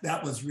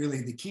 that was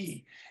really the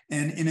key.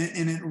 And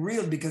it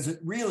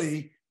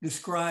really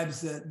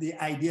describes the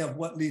idea of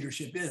what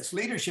leadership is.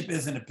 Leadership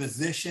isn't a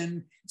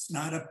position. It's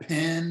not a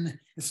pin.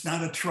 It's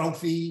not a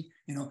trophy.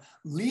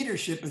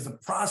 Leadership is a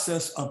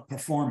process of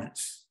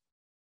performance.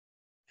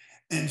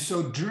 And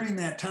so during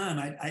that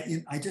time,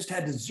 I just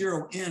had to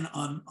zero in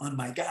on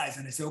my guys.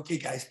 And I said, okay,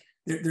 guys,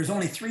 there's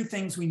only 3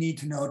 things we need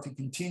to know to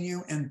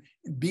continue and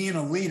being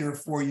a leader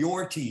for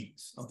your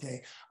teams.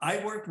 Okay.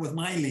 I worked with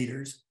my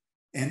leaders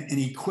and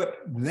equip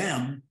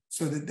them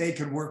so that they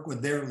could work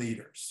with their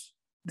leaders.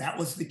 That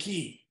was the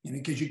key,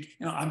 because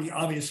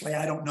obviously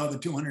I don't know the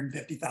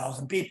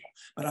 250,000 people,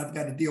 but I've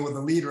got to deal with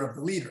the leader of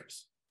the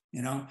leaders,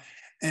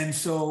 And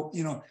so,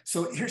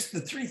 so here's the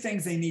 3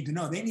 things they need to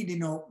know. They need to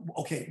know,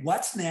 okay,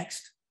 what's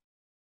next?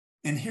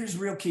 And here's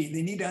real key.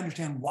 They need to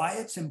understand why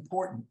it's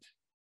important.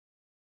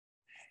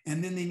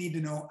 And then they need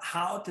to know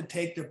how to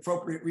take the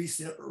appropriate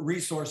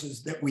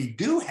resources that we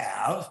do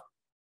have,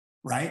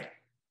 right,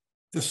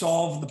 to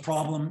solve the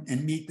problem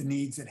and meet the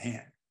needs at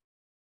hand.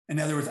 In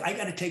other words, I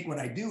got to take what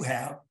I do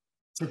have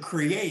to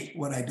create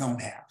what I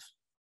don't have.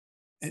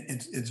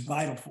 It's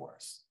vital for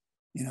us,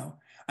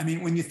 I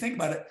mean, when you think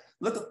about it,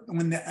 look,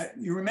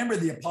 you remember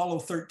the Apollo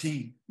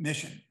 13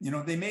 mission,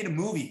 they made a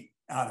movie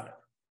out of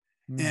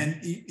it. And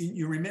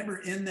you remember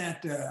in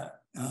that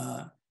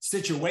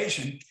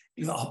situation,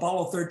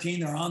 Apollo 13,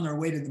 they're on their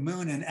way to the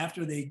moon. And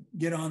after they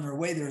get on their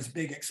way, there's a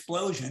big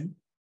explosion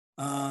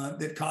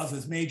that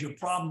causes major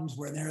problems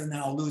where they're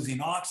now losing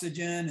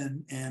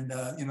oxygen. And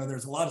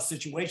there's a lot of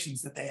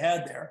situations that they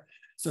had there.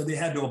 So they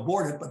had to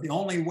abort it. But the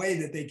only way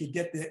that they could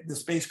get the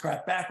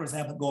spacecraft back was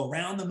have it go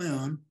around the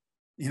moon,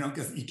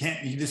 because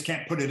you just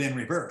can't put it in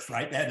reverse,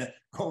 right? They had to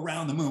go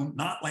around the moon,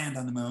 not land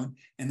on the moon,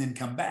 and then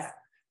come back.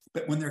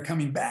 But when they're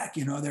coming back,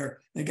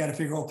 they got to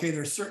figure, okay,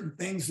 there's certain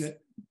things that,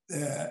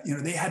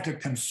 they had to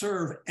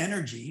conserve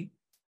energy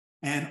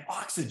and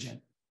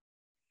oxygen.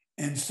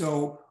 And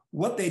so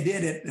what they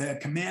did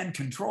at command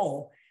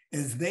control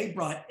is they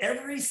brought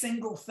every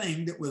single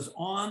thing that was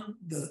on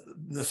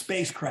the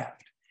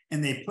spacecraft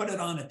and they put it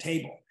on a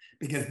table,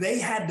 because they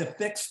had to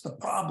fix the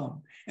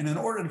problem. And in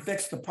order to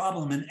fix the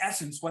problem, in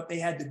essence, what they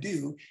had to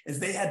do is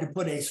they had to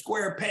put a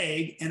square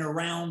peg in a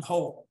round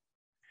hole.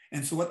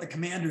 And so what the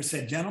commander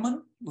said,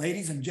 gentlemen,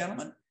 ladies and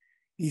gentlemen,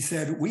 he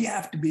said, we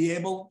have to be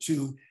able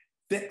to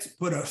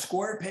put a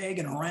square peg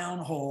in a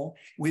round hole.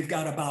 We've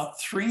got about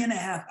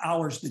 3.5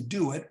 hours to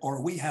do it,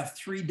 or we have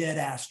 3 dead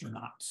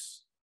astronauts.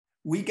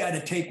 We got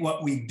to take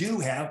what we do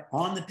have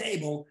on the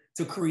table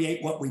to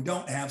create what we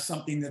don't have,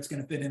 something that's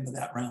going to fit into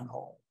that round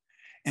hole.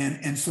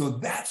 And so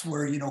that's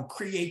where,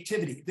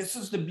 creativity, this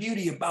is the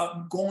beauty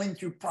about going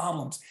through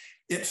problems.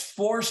 It's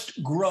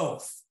forced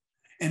growth.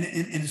 And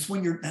it's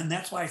when and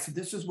that's why I said,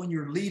 this is when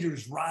your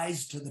leaders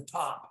rise to the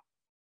top,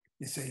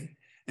 you see.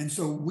 And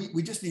so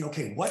we just need,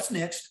 okay, what's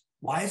next?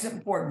 Why is it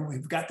important?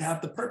 We've got to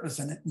have the purpose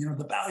in it,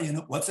 the value in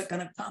it. What's it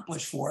going to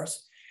accomplish for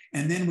us?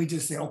 And then we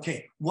just say,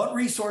 okay, what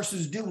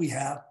resources do we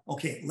have?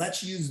 Okay,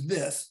 let's use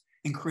this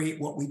and create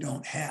what we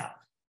don't have.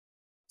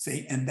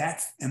 See, and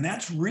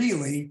that's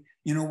really,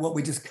 what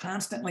we just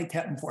constantly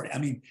kept for it. I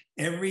mean,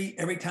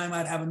 every time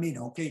I'd have a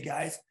meeting, okay,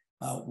 guys,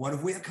 what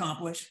have we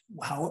accomplished?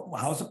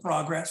 How's the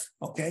progress?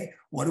 Okay,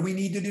 what do we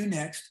need to do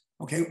next?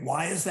 Okay,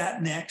 why is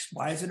that next?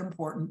 Why is it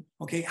important?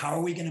 Okay, how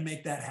are we going to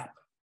make that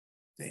happen?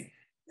 See,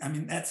 I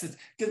mean, that's it.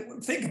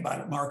 Think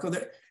about it, Marco.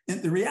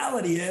 The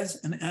reality is,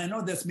 and I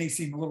know this may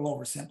seem a little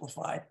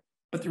oversimplified,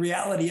 but the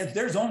reality is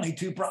there's only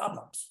 2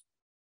 problems.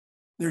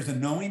 There's a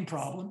knowing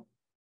problem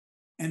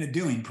and a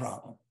doing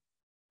problem.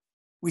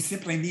 We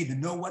simply need to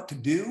know what to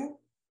do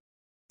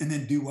and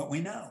then do what we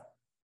know.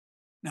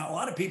 Now, a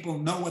lot of people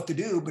know what to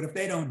do, but if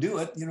they don't do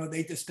it,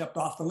 they just stepped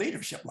off the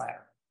leadership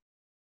ladder.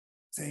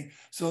 See,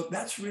 so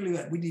that's really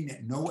what we need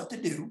to know what to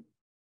do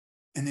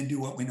and then do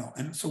what we know.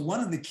 And so one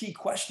of the key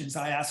questions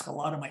I ask a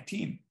lot of my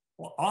team,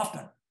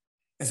 often,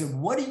 is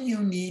what do you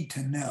need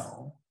to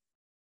know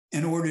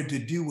in order to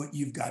do what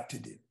you've got to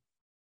do?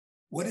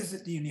 What is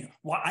it that you need?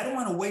 Well, I don't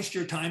want to waste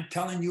your time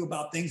telling you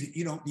about things that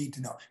you don't need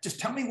to know. Just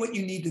tell me what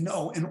you need to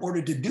know in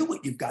order to do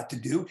what you've got to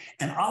do,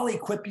 and I'll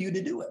equip you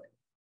to do it.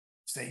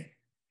 See?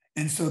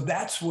 And so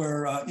that's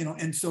where,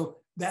 and so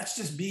that's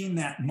just being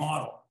that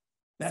model.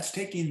 That's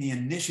taking the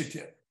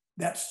initiative.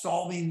 That's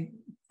solving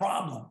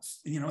problems.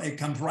 It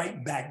comes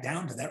right back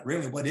down to that.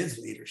 Really, what is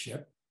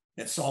leadership?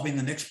 It's solving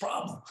the next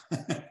problem.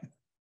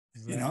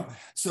 Exactly.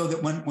 So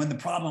that when the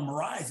problem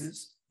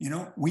arises,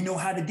 we know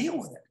how to deal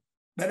with it.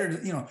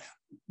 Better,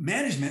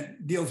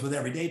 management deals with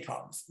everyday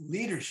problems.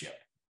 Leadership,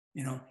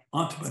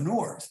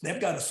 entrepreneurs,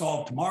 they've got to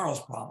solve tomorrow's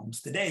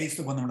problems today.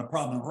 So when a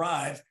problem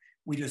arrives,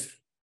 we just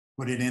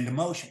put it into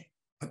motion,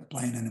 put the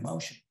plane into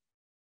motion.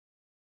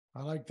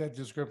 I like that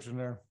description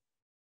there.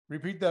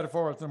 Repeat that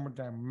for us one more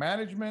time.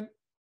 Management.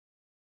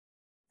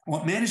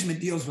 Well,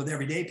 management deals with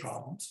everyday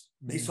problems.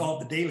 They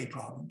solve the daily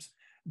problems.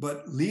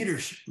 But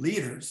leaders,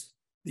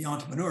 the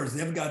entrepreneurs,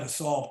 they've got to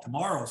solve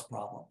tomorrow's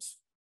problems.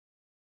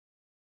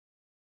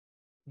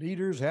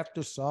 Leaders have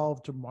to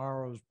solve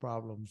tomorrow's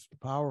problems.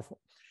 Powerful.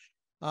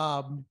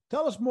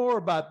 Tell us more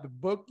about the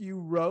book you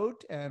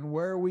wrote and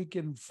where we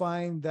can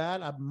find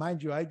that.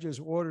 Mind you, I just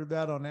ordered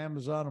that on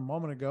Amazon a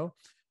moment ago.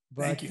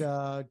 But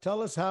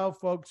tell us how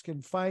folks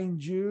can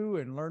find you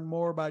and learn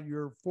more about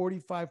your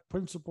 45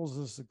 principles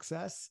of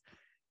success.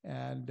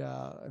 And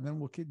then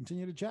we'll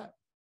continue to chat.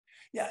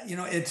 Yeah,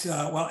 it's,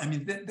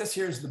 this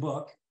here's the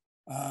book,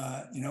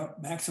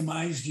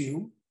 Maximize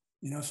You,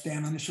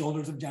 stand on the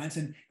shoulders of giants.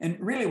 And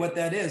really what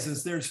that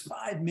is there's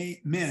 5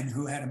 men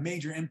who had a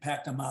major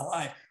impact on my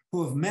life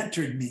who have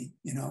mentored me.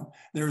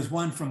 There's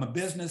one from a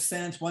business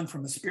sense, one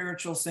from a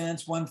spiritual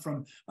sense, one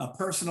from a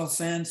personal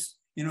sense,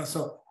 and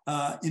so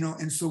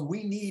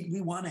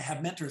we want to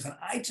have mentors. And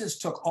I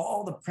just took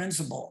all the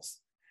principles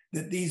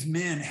that these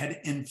men had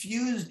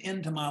infused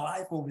into my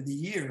life over the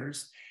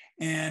years,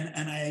 and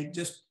I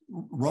just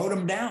wrote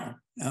them down.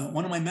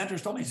 One of my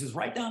mentors told me, he says,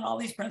 write down all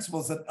these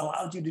principles that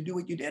allowed you to do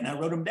what you did. And I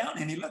wrote them down,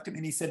 and he looked at me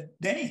and he said,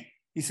 Denny,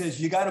 he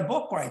says, you got a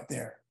book right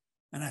there.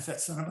 And I said,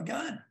 son of a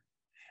gun.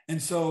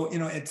 And so,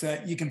 it's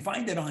you can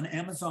find it on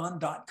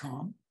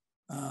Amazon.com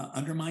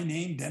under my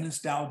name, Dennis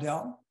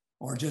Dowdell,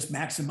 or just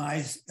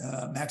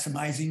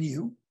Maximizing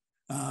You.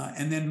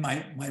 And then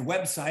my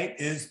website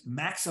is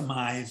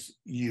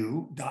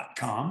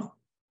maximizeyou.com.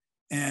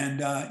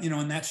 And,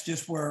 and that's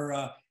just where,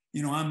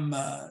 I'm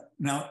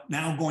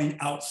now going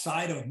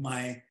outside of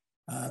my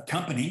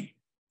company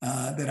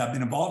that I've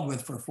been involved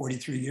with for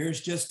 43 years,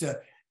 just to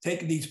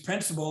take these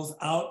principles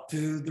out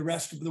to the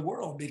rest of the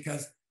world,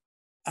 because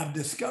I've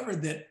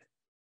discovered that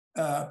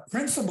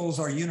principles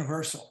are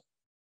universal.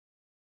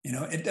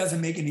 It doesn't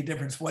make any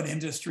difference what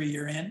industry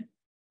you're in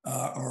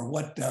or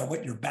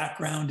what your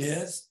background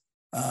is.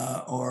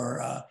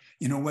 Or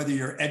whether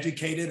you're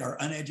educated or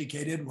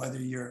uneducated, whether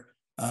you're,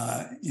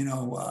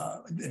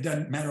 it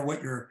doesn't matter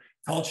what your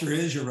culture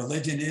is, your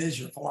religion is,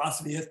 your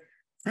philosophy is.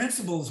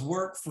 Principles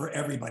work for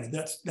everybody.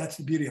 That's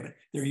the beauty of it.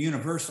 They're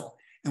universal.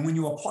 And when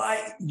you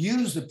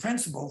use the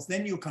principles,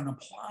 then you can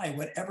apply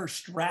whatever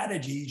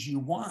strategies you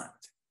want,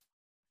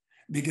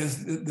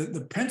 because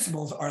the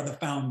principles are the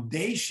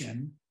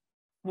foundation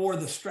for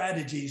the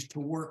strategies to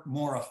work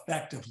more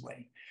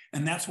effectively.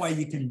 And that's why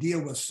you can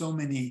deal with so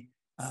many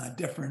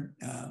different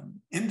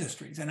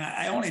industries. And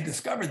I only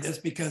discovered this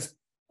because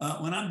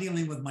when I'm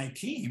dealing with my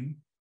team,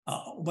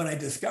 what I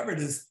discovered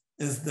is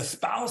the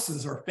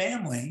spouses or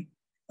family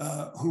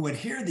who would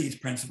hear these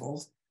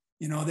principles,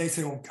 they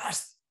say, well, gosh,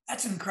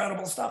 that's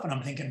incredible stuff. And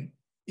I'm thinking,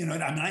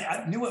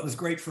 I knew it was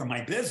great for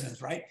my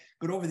business, right?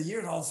 But over the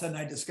years, all of a sudden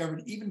I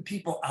discovered even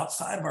people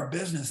outside of our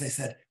business, they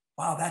said,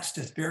 wow, that's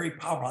just very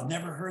powerful. I've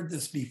never heard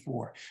this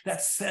before.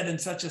 That's said in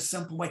such a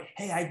simple way.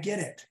 Hey, I get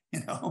it,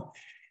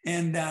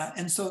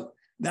 And so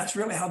that's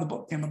really how the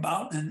book came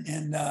about.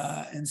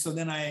 And so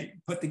then I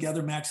put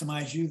together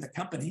Maximize You, the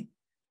company,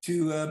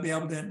 to be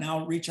able to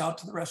now reach out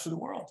to the rest of the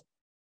world.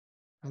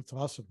 That's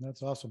awesome.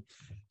 That's awesome.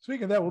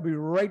 Speaking of that, we'll be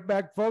right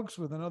back, folks,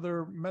 with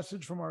another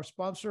message from our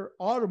sponsor,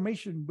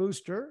 Automation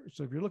Booster.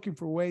 So if you're looking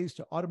for ways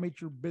to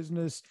automate your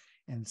business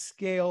and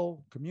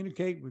scale,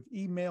 communicate with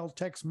email,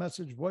 text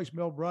message,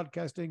 voicemail,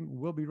 broadcasting,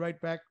 we'll be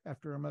right back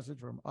after a message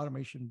from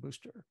Automation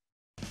Booster.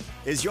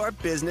 Is your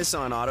business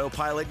on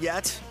autopilot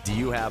yet? Do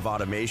you have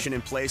automation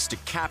in place to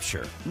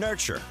capture,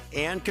 nurture,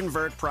 and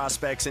convert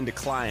prospects into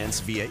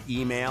clients via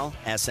email,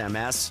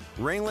 SMS,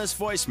 ringless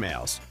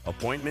voicemails,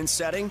 appointment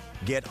setting?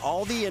 Get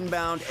all the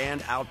inbound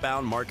and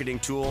outbound marketing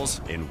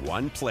tools in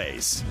one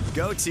place.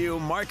 Go to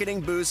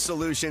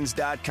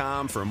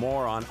marketingboostsolutions.com for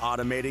more on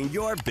automating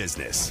your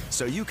business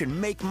so you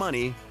can make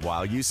money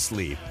while you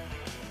sleep.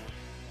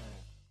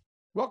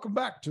 Welcome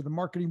back to the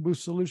Marketing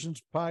Boost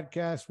Solutions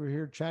podcast. We're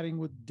here chatting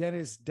with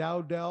Dennis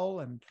Dowdell,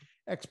 an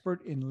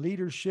expert in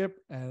leadership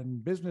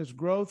and business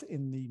growth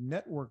in the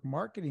network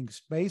marketing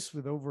space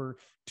with over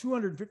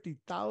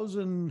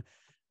 250,000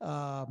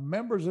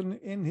 members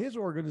in his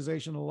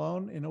organization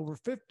alone in over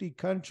 50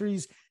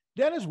 countries.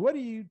 Dennis, what do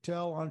you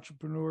tell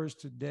entrepreneurs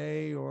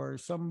today or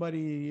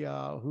somebody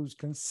who's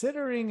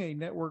considering a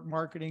network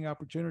marketing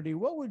opportunity?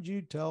 What would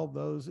you tell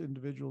those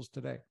individuals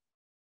today?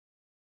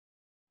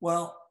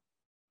 Well,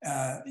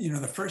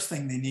 the first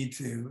thing they need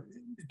to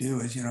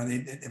do is,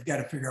 they've got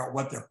to figure out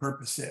what their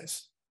purpose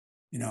is.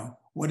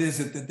 What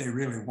is it that they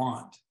really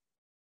want?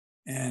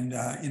 And,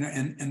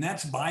 and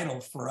that's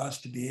vital for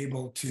us to be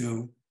able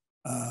to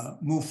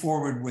move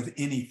forward with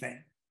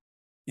anything.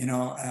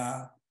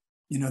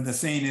 The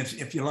saying is,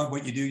 if you love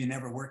what you do, you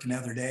never work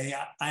another day.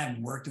 I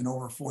haven't worked in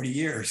over 40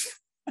 years.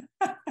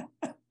 I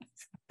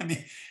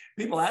mean,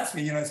 people ask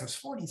me, it's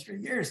 43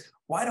 years.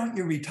 Why don't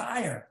you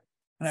retire?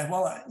 And I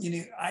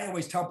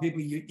always tell people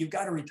you've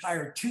got to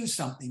retire to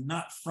something,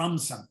 not from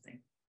something,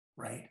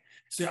 right?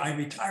 So I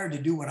retired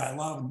to do what I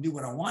love and do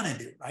what I want to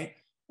do, right?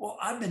 Well,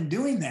 I've been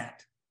doing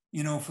that,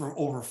 for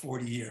over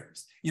 40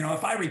 years.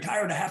 If I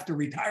retire to have to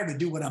retire to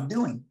do what I'm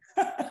doing.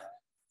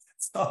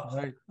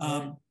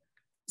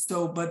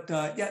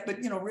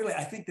 Really,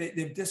 I think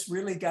they've just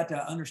really got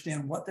to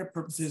understand what their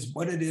purpose is,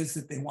 what it is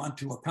that they want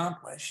to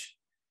accomplish.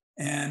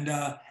 And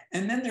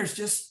then there's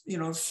just,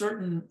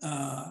 certain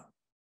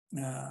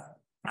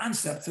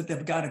concepts that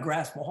they've got to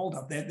grasp a hold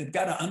of. They've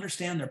got to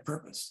understand their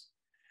purpose.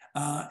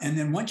 And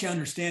then once you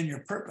understand your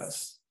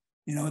purpose,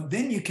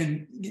 then you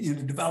can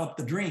develop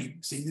the dream.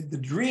 See, the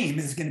dream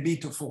is going to be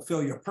to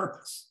fulfill your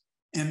purpose.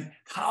 And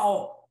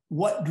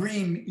what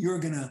dream you're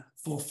going to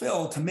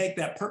fulfill to make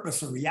that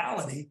purpose a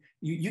reality,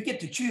 you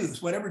get to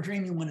choose whatever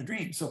dream you want to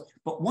dream. So,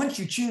 but once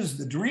you choose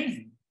the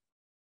dream,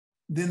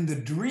 then the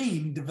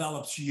dream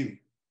develops you.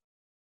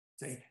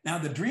 Now,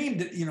 the dream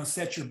that,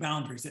 sets your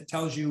boundaries. It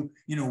tells you,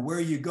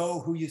 where you go,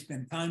 who you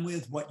spend time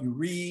with, what you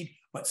read,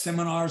 what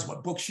seminars,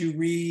 what books you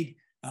read,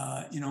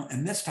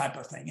 and this type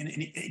of thing. And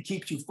it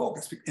keeps you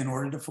focused in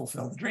order to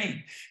fulfill the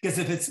dream. Because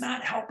if it's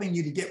not helping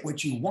you to get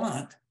what you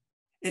want,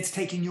 it's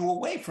taking you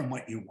away from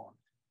what you want.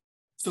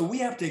 So we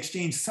have to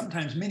exchange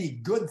sometimes many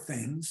good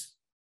things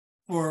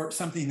for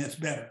something that's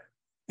better.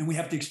 And we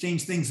have to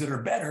exchange things that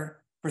are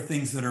better for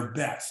things that are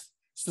best.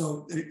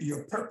 So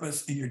your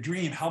purpose and your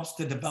dream helps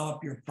to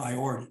develop your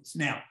priorities.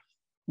 Now,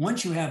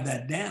 once you have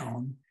that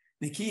down,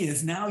 the key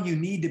is now you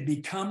need to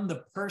become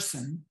the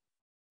person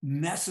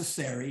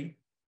necessary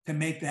to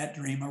make that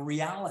dream a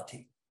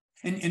reality.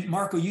 And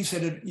Marco, you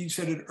said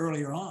it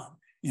earlier on,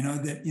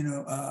 that,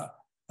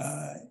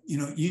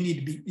 you need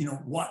to be,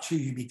 watch who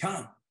you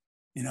become,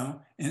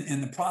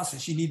 in the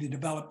process. You need to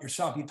develop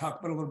yourself. You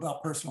talked a little bit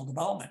about personal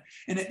development,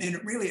 and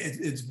it really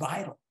it's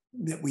vital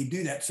that we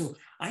do that. So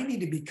I need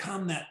to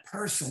become that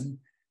person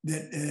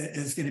that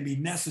is going to be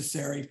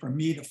necessary for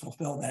me to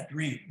fulfill that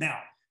dream. Now,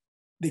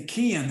 the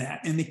key in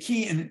that, and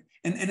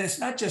it's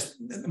not just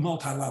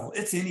multi-level,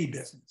 it's any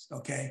business,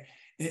 okay?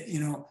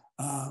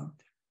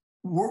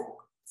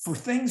 For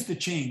things to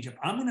change, if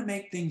I'm going to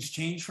make things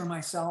change for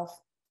myself,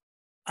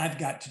 I've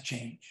got to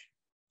change.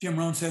 Jim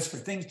Rohn says, for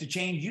things to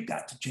change, you've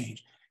got to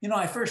change.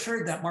 I first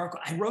heard that, Marco,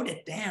 I wrote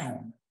it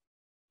down.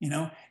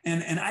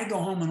 And I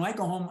go home, and when I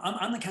go home,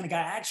 I'm the kind of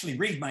guy, I actually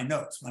read my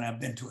notes when I've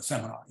been to a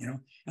seminar, and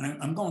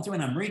I'm going through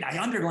and I'm reading,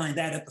 I underlined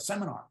that at the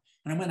seminar.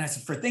 And when I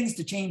said, for things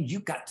to change,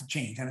 you've got to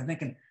change. And I'm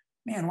thinking,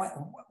 man,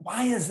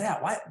 why is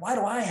that? Why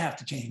do I have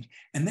to change?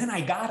 And then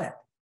I got it.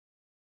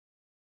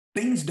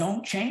 Things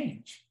don't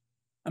change.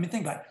 I mean,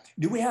 think about it.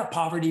 Do we have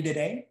poverty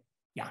today?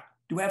 Yeah.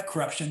 Do we have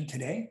corruption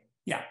today?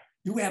 Yeah.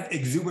 Do we have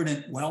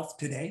exuberant wealth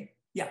today?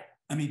 Yeah.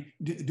 I mean,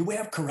 do we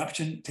have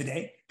corruption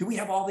today? Do we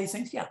have all these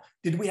things? Yeah.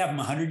 Did we have them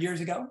 100 years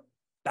ago,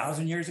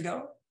 1,000 years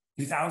ago,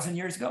 2,000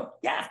 years ago?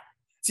 Yeah.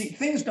 See,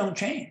 things don't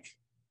change.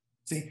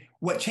 See,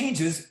 what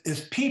changes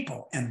is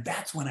people, and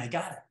that's when I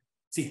got it.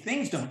 See,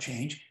 things don't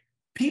change,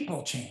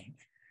 people change.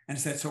 And I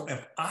said, so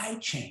if I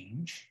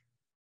change,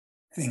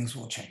 things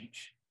will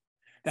change.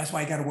 That's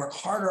why I got to work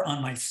harder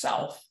on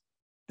myself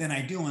than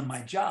I do on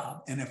my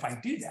job. And if I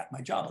do that,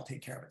 my job will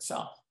take care of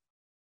itself.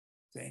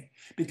 See?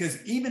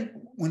 Because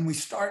even when we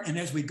start and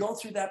as we go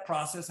through that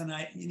process, and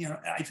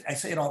I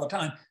say it all the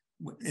time,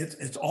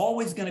 it's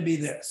always going to be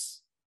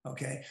this.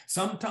 Okay.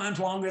 Sometimes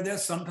longer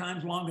this,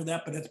 sometimes longer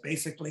that, but it's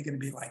basically going to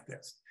be like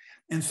this.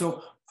 And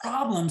so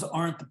problems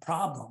aren't the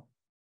problem.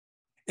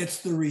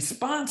 It's the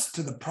response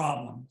to the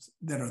problems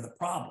that are the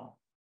problem.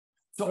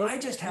 So I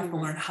just have to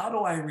learn, how do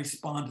I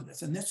respond to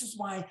this? And this is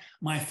why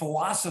my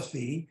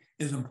philosophy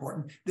is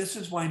important. This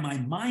is why my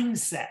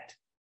mindset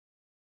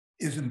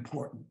is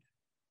important.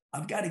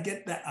 I've got to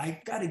get that.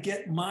 I've got to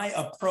get my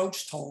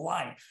approach to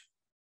life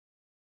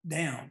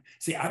down.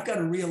 See, I've got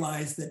to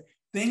realize that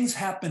things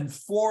happen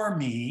for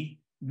me,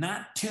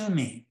 not to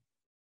me.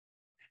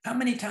 How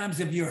many times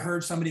have you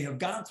heard somebody have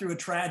gone through a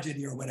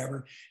tragedy or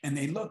whatever, and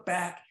they look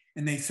back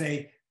and they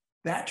say,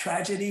 that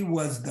tragedy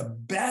was the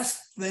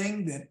best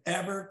thing that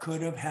ever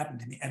could have happened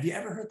to me? Have you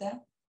ever heard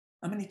that?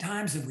 How many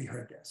times have we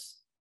heard this?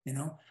 You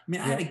know, I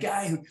mean, I had a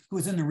guy who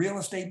was in the real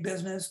estate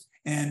business,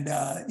 and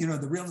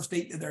the real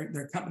estate,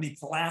 their company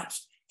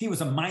collapsed. He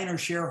was a minor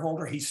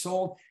shareholder. He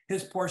sold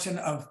his portion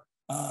of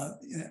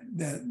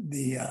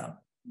the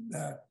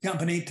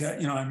company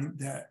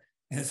to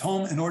his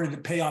home in order to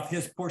pay off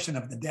his portion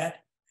of the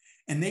debt.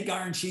 And they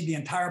guaranteed the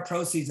entire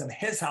proceeds of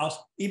his house,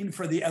 even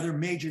for the other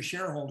major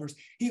shareholders.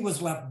 He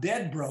was left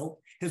dead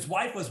broke. His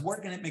wife was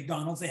working at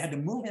McDonald's. They had to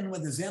move in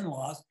with his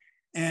in-laws.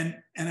 And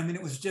I mean,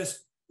 it was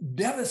just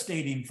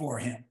devastating for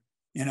him,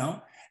 you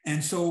know?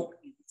 And so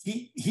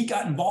he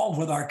got involved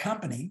with our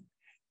company.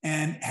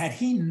 And had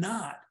he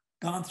not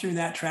gone through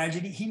that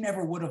tragedy, he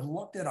never would have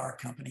looked at our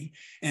company.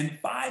 And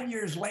 5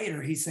 years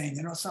later, he's saying,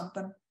 you know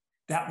something?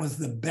 That was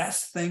the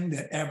best thing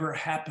that ever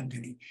happened to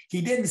me.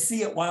 He didn't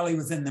see it while he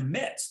was in the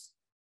midst.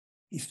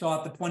 He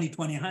saw it the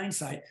 20/20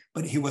 hindsight,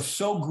 but he was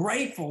so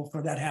grateful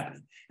for that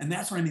happening. And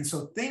that's what I mean.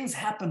 So things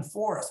happen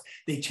for us.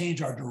 They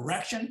change our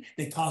direction.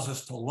 They cause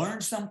us to learn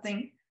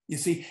something. You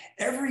see,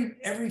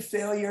 every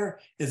failure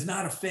is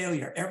not a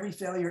failure. Every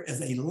failure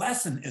is a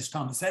lesson, as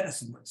Thomas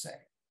Edison would say.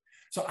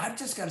 So I've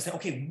just got to say,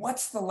 okay,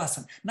 what's the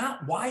lesson?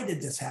 Not why did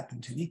this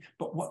happen to me,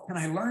 but what can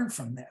I learn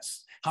from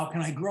this? How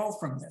can I grow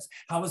from this?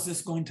 How is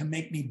this going to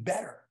make me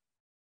better?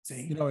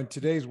 See? You know, in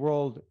today's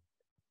world,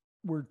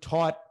 we're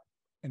taught,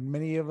 and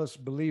many of us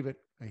believe it.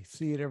 I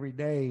see it every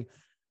day.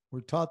 We're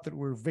taught that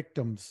we're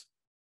victims.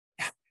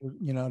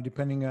 You know,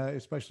 depending,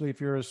 especially if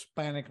you're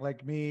Hispanic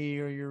like me,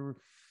 or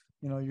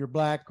you're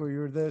black, or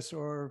you're this,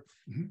 or,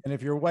 and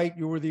if you're white,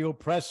 you were the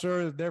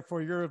oppressor,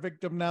 therefore you're a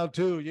victim now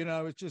too. You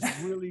know, it's just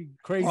really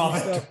crazy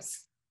stuff,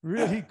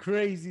 really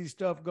crazy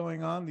stuff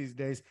going on these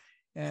days.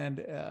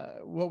 And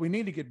what we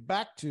need to get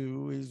back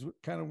to is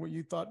kind of what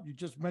you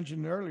just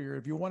mentioned earlier.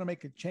 If you want to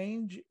make a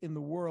change in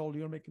the world,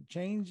 you want to make a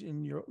change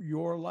in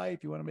your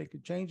life, you want to make a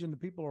change in the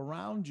people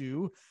around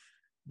you,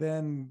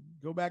 then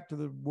go back to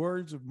the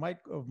words of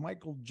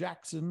Michael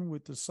Jackson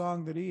with the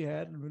song that he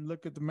had,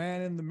 look at the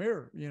man in the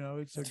mirror. You know,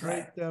 it's That's a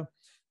great, right.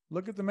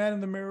 Look at the man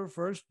in the mirror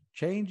first,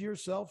 change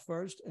yourself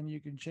first, and you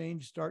can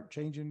start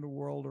changing the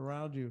world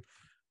around you.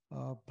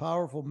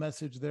 Powerful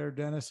message there,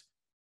 Dennis.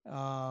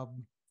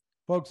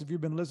 Folks, if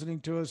you've been listening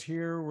to us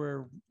here,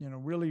 we're,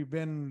 really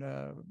been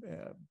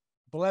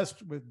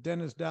blessed with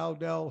Dennis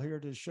Dowdell here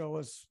to show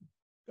us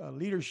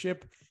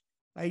leadership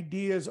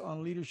ideas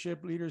on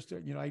leadership,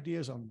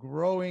 ideas on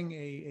growing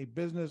a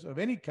business of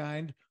any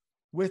kind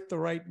with the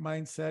right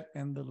mindset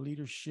and the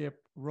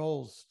leadership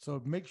roles.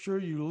 So make sure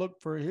you look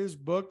for his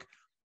book.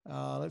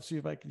 Let's see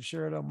if I can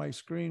share it on my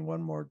screen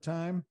one more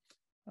time.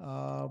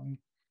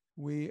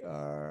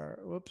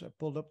 Whoops, I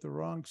pulled up the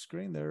wrong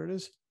screen. There it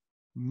is.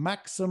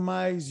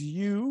 Maximize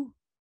You,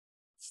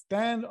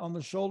 Stand on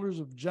the Shoulders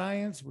of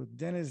Giants with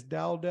Dennis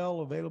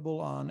Dowdell, available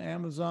on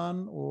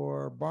Amazon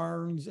or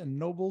Barnes and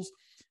Nobles.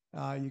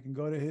 You can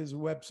go to his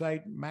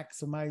website,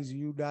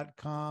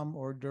 maximizeyou.com,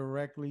 or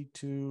directly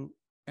to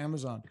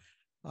Amazon.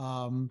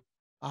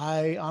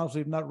 I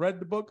honestly have not read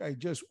the book. I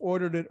just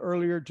ordered it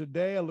earlier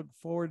today. I look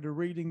forward to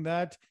reading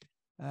that.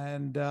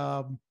 And,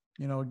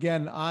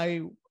 again,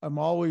 I am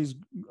always,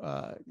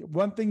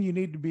 one thing you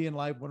need to be in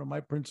life, one of my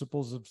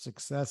principles of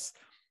success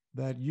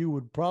that you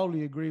would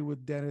probably agree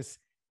with, Dennis,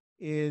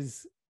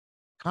 is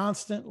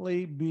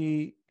constantly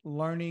be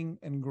learning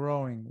and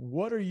growing.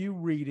 What are you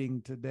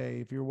reading today?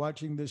 If you're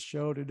watching this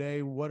show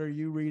today, what are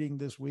you reading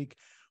this week?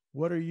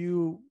 What are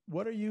you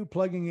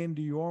plugging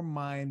into your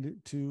mind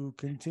to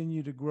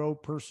continue to grow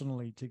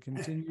personally, to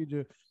continue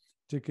to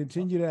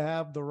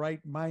have the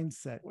right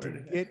mindset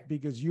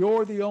because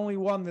you're the only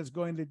one that's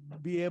going to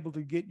be able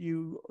to get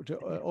you to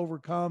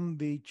overcome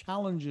the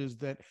challenges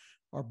that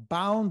are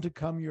bound to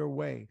come your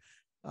way.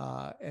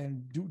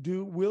 And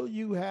will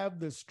you have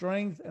the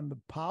strength and the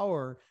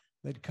power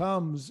that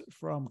comes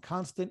from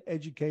constant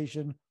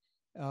education,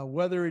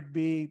 whether it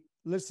be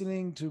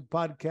listening to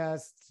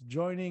podcasts,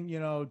 joining,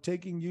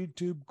 taking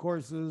YouTube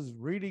courses,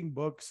 reading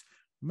books?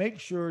 Make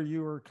sure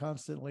you are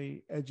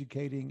constantly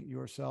educating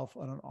yourself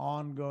on an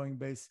ongoing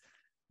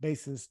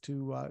basis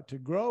to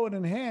grow and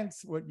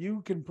enhance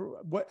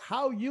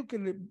how you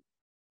can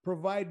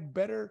provide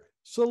better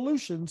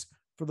solutions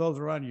for those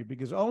around you,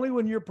 because only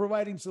when you're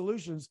providing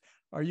solutions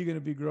are you going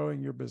to be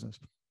growing your business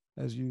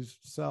as you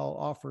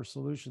offer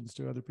solutions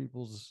to other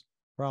people's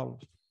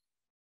problems.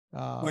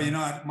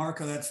 Well,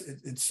 Marco,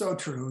 it's so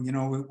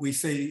true. We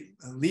say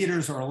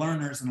leaders are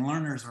learners and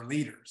learners are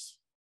leaders.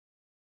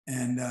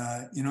 And,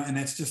 and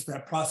it's just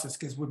that process,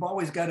 because we've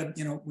always got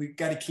to, we've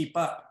got to keep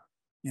up,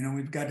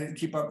 we've got to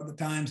keep up with the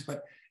times.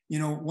 But,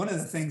 one of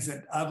the things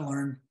that I've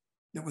learned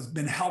that was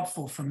been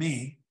helpful for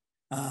me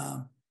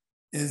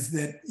is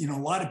that, a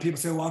lot of people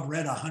say, well, I've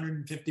read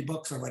 150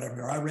 books or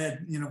whatever, or I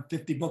read,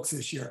 50 books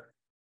this year.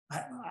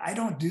 I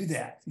don't do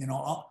that.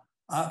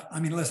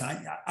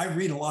 Listen, I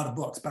read a lot of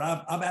books, but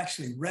I've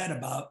actually read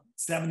about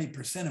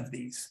 70% of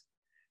these.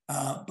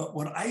 But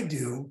what I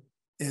do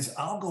is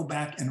I'll go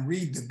back and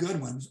read the good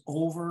ones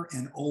over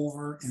and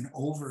over and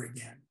over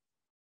again.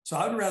 So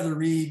I'd rather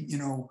read,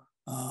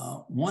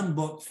 one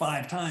book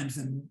 5 times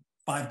than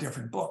 5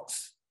 different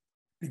books,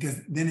 because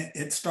then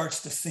it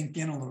starts to sink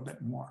in a little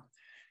bit more.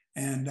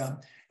 And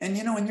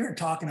when you're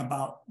talking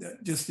about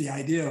just the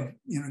idea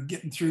of,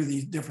 getting through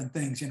these different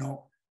things,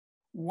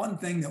 one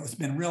thing that has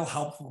been real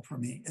helpful for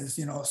me is,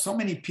 so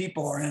many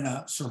people are in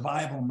a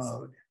survival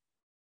mode.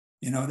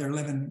 They're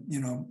living,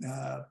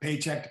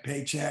 paycheck to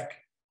paycheck.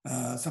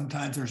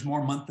 Sometimes there's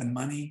more month than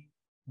money.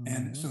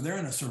 And so they're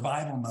in a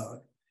survival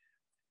mode.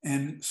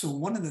 And so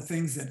one of the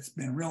things that's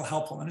been real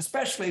helpful, and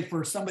especially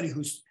for somebody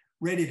who's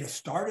ready to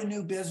start a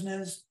new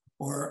business,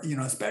 or,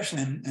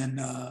 especially in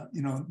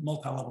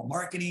multi-level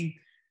marketing,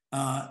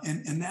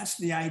 and that's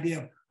the idea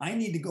of, I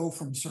need to go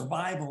from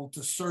survival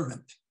to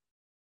servant.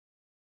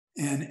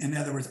 And in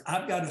other words,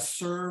 I've got to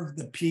serve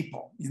the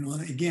people.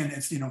 Again,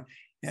 it's,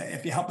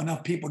 if you help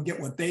enough people get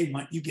what they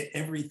want, you get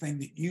everything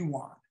that you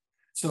want.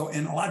 So,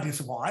 and a lot of people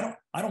say, well,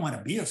 I don't want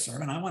to be a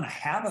servant. I want to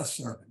have a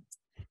servant.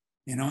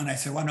 And I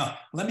say, well, no,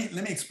 let me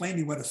explain to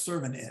you what a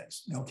servant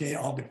is. Okay,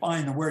 I'll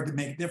define the word to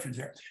make a difference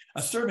here.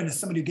 A servant is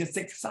somebody who gets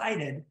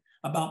excited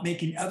about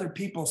making other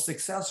people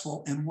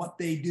successful in what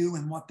they do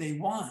and what they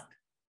want.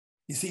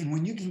 You see, and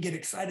when you can get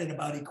excited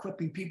about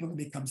equipping people to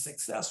become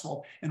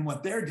successful in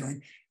what they're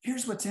doing,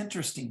 here's what's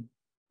interesting.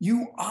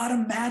 You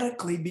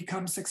automatically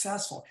become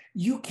successful.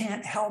 You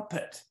can't help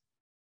it.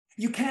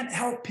 You can't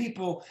help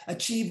people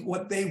achieve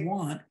what they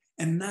want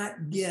and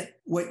not get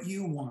what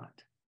you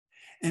want.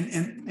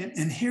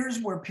 And here's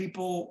where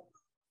people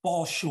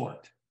fall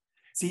short.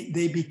 See,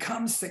 they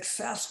become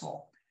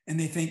successful and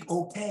they think,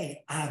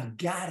 okay, I've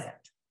got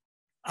it.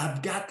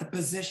 I've got the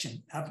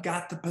position. I've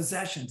got the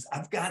possessions.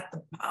 I've got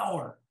the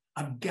power.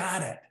 I've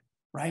got it,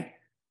 right?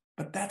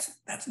 But that's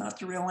not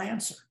the real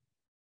answer.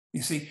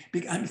 You see,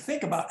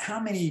 think about how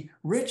many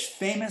rich,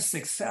 famous,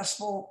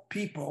 successful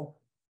people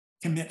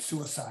commit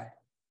suicide.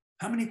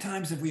 How many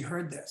times have we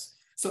heard this?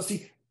 So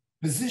see,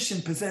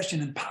 position,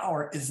 possession, and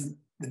power isn't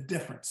the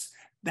difference.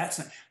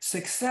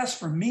 Success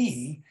for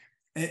me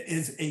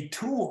is a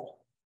tool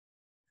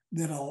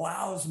that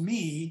allows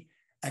me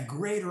a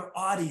greater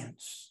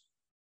audience.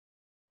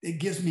 It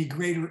gives me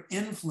greater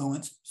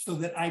influence so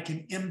that I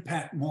can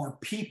impact more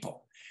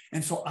people.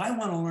 And so I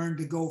want to learn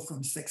to go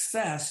from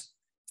success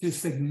to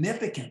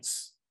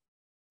significance.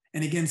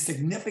 And again,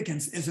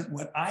 significance isn't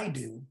what I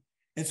do.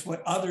 It's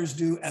what others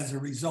do as a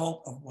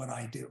result of what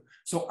I do.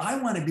 So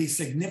I want to be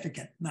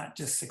significant, not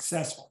just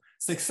successful.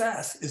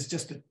 Success is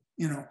just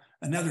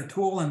another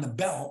tool in the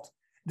belt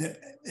that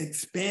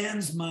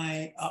expands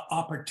my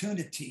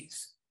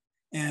opportunities.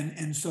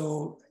 And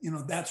so,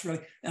 that's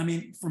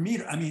really, for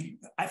me,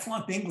 I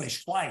flunked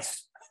English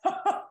twice,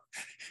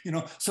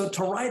 so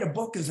to write a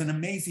book is an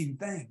amazing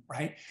thing,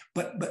 right?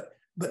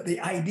 But the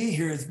idea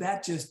here is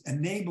that just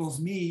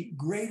enables me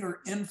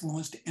greater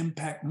influence to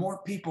impact more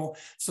people.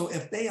 So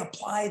if they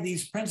apply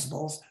these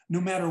principles,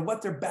 no matter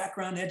what their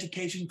background,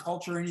 education,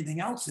 culture, or anything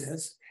else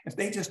is, if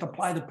they just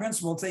apply the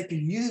principles, they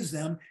can use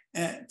them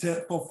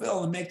to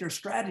fulfill and make their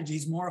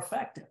strategies more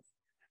effective.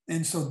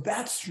 And so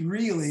that's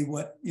really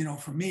what,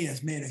 for me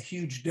has made a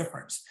huge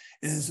difference,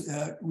 is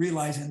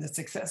realizing that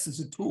success is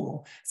a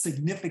tool,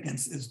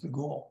 significance is the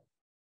goal.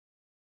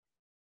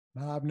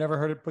 I've never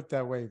heard it put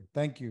that way.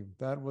 Thank you.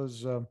 That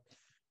was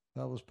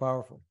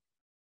powerful.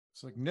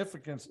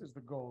 Significance is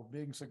the goal,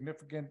 being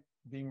significant,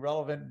 being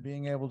relevant,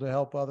 being able to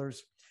help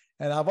others.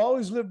 And I've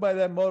always lived by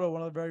that motto.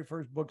 One of the very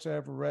first books I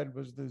ever read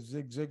was the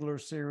Zig Ziglar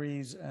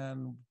series.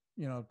 And,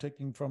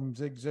 taking from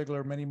Zig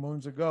Ziglar many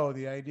moons ago,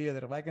 the idea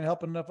that if I can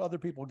help enough other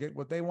people get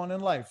what they want in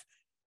life,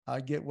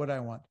 I get what I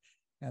want.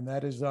 And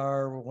that is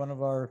one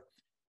of our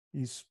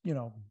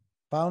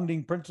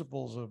founding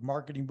principles of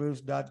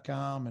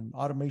marketingboost.com and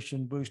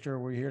Automation Booster.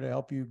 We're here to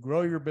help you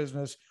grow your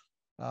business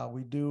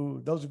We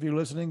do, those of you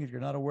listening, if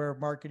you're not aware of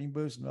Marketing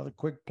Boost, another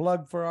quick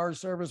plug for our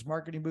service.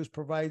 Marketing Boost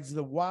provides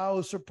the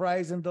wow,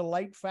 surprise, and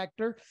delight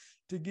factor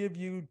to give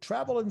you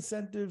travel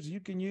incentives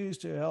you can use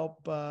to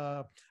help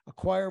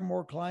acquire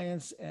more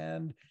clients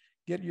and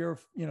get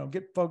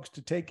get folks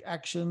to take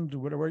action to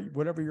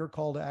whatever your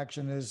call to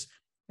action is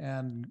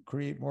and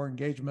create more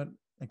engagement,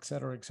 et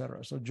cetera, et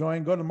cetera. So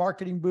go to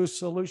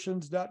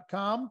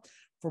marketingboostsolutions.com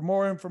for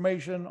more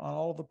information on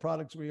all of the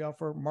products we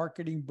offer,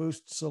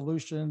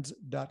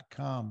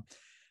 marketingboostsolutions.com.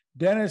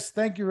 Dennis,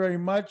 thank you very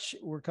much.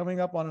 We're coming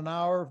up on an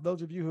hour. For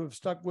those of you who have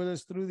stuck with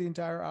us through the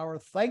entire hour,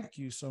 thank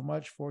you so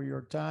much for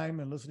your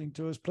time and listening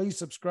to us. Please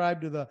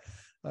subscribe to the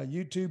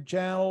YouTube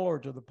channel or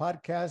to the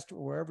podcast,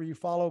 or wherever you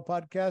follow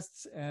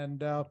podcasts. And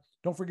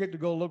don't forget to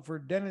go look for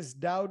Dennis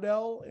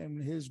Dowdell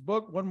and his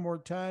book. One more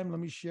time, let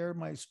me share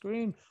my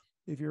screen.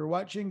 If you're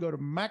watching, go to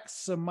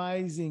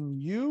Maximizing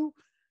You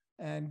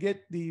and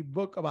get the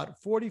book about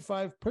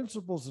 45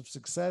 Principles of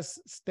Success,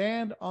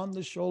 Stand on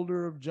the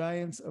Shoulder of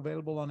Giants,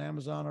 available on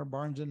Amazon or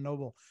Barnes &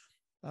 Noble.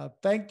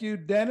 Thank you,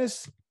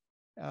 Dennis.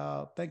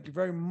 Thank you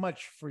very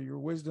much for your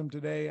wisdom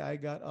today. I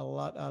got a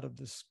lot out of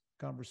this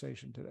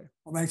conversation today.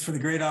 Well, thanks for the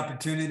great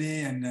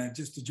opportunity, and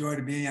just a joy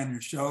to be on your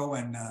show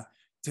and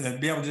to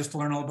be able just to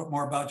learn a little bit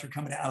more about your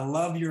company. I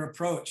love your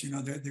approach.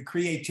 The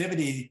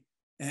creativity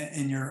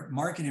in your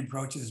marketing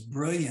approach is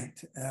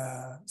brilliant.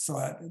 So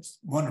it's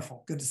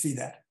wonderful. Good to see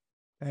that.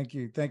 Thank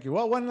you. Thank you.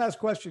 Well, one last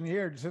question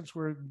here,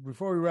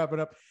 before we wrap it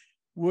up.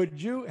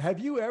 Have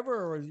you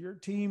ever, or your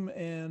team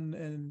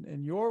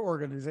in your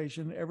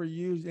organization ever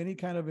used any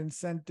kind of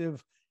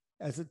incentive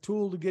as a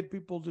tool to get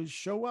people to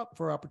show up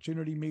for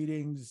opportunity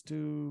meetings,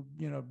 to,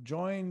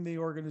 join the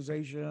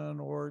organization,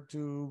 or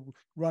to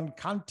run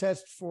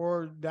contests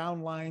for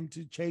downline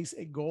to chase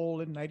a goal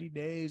in 90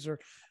 days or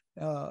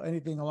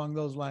anything along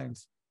those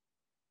lines?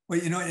 Well,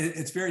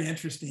 it's very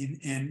interesting.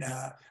 And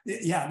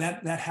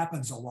that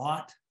happens a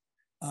lot.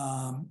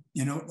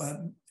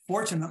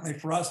 Fortunately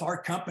for us,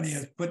 our company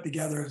has put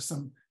together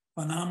some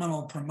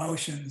phenomenal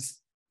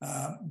promotions,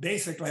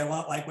 basically a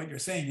lot like what you're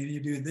saying.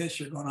 You do this,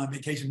 you're going on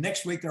vacation.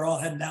 Next week, they're all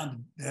heading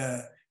down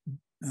to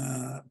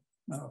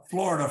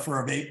Florida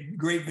for a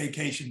great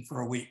vacation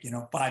for a week,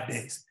 5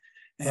 days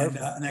and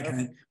that kind of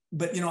thing.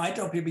 But, I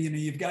tell people,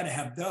 you've got to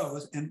have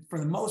those. And for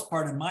the most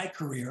part in my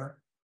career,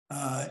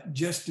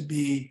 just to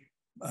be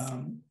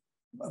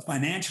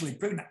financially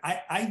prudent,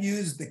 I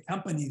use the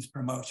company's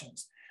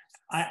promotions.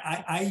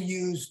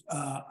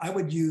 I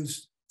would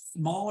use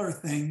smaller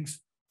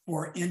things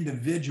for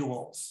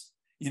individuals,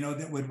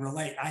 that would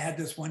relate. I had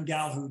this one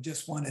gal who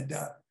just wanted,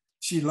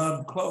 she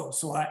loved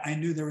clothes. So I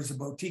knew there was a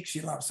boutique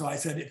she loved. So I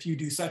said, if you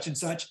do such and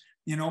such,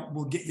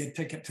 we'll get you a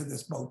ticket to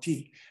this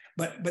boutique.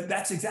 But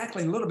that's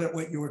exactly a little bit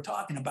what you were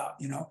talking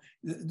about,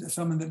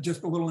 some of the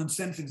just the little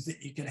incentives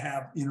that you could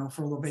have,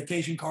 for a little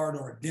vacation card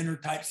or a dinner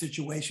type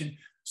situation.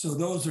 So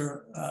those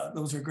are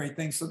great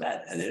things. So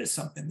that is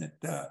something that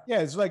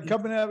it's like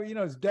coming out,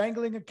 it's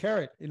dangling a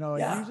carrot,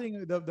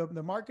 using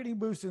the Marketing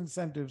Boost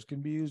incentives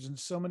can be used in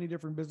so many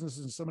different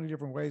businesses in so many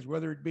different ways,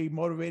 whether it be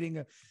motivating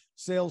a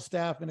sales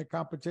staff in a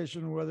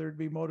competition, whether it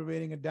be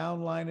motivating a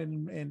downline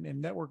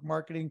in network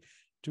marketing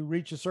to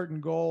reach a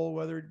certain goal,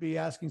 whether it be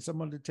asking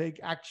someone to take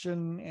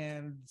action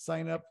and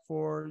sign up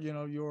for,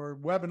 your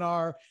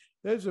webinar.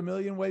 There's a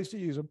million ways to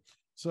use them.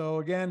 So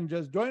again,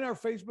 just join our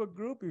Facebook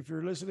group if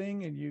you're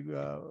listening, and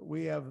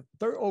we have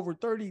over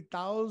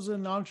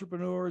 30,000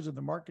 entrepreneurs in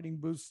the Marketing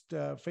Boost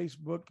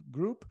Facebook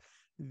group,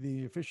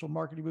 the official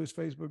Marketing Boost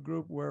Facebook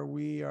group, where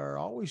we are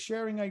always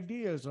sharing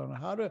ideas on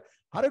how to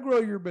grow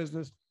your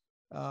business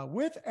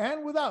with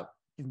and without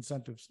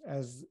incentives,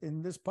 as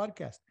in this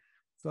podcast.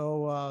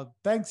 So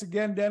thanks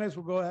again, Dennis.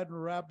 We'll go ahead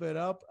and wrap it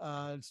up.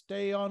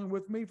 Stay on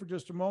with me for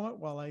just a moment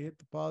while I hit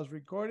the pause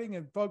recording.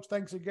 And folks,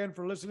 thanks again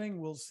for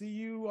listening. We'll see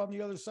you on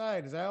the other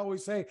side. As I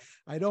always say,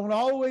 I don't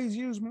always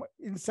use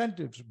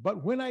incentives,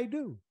 but when I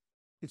do,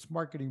 it's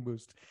Marketing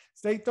Boost.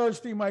 Stay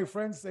thirsty, my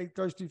friends. Stay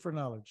thirsty for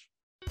knowledge.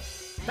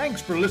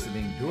 Thanks for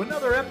listening to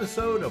another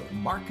episode of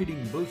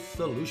Marketing Boost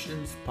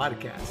Solutions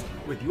Podcast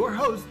with your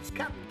hosts,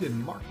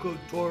 Captain Marco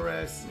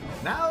Torres.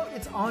 Now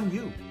it's on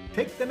you.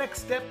 Take the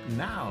next step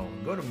now.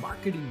 Go to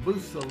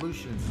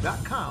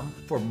marketingboostsolutions.com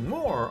for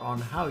more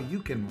on how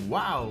you can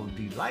wow,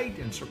 delight,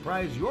 and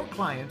surprise your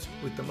clients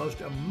with the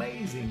most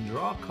amazing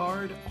draw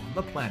card on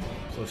the planet.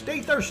 So stay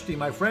thirsty,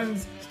 my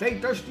friends. Stay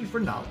thirsty for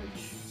knowledge.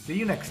 See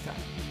you next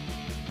time.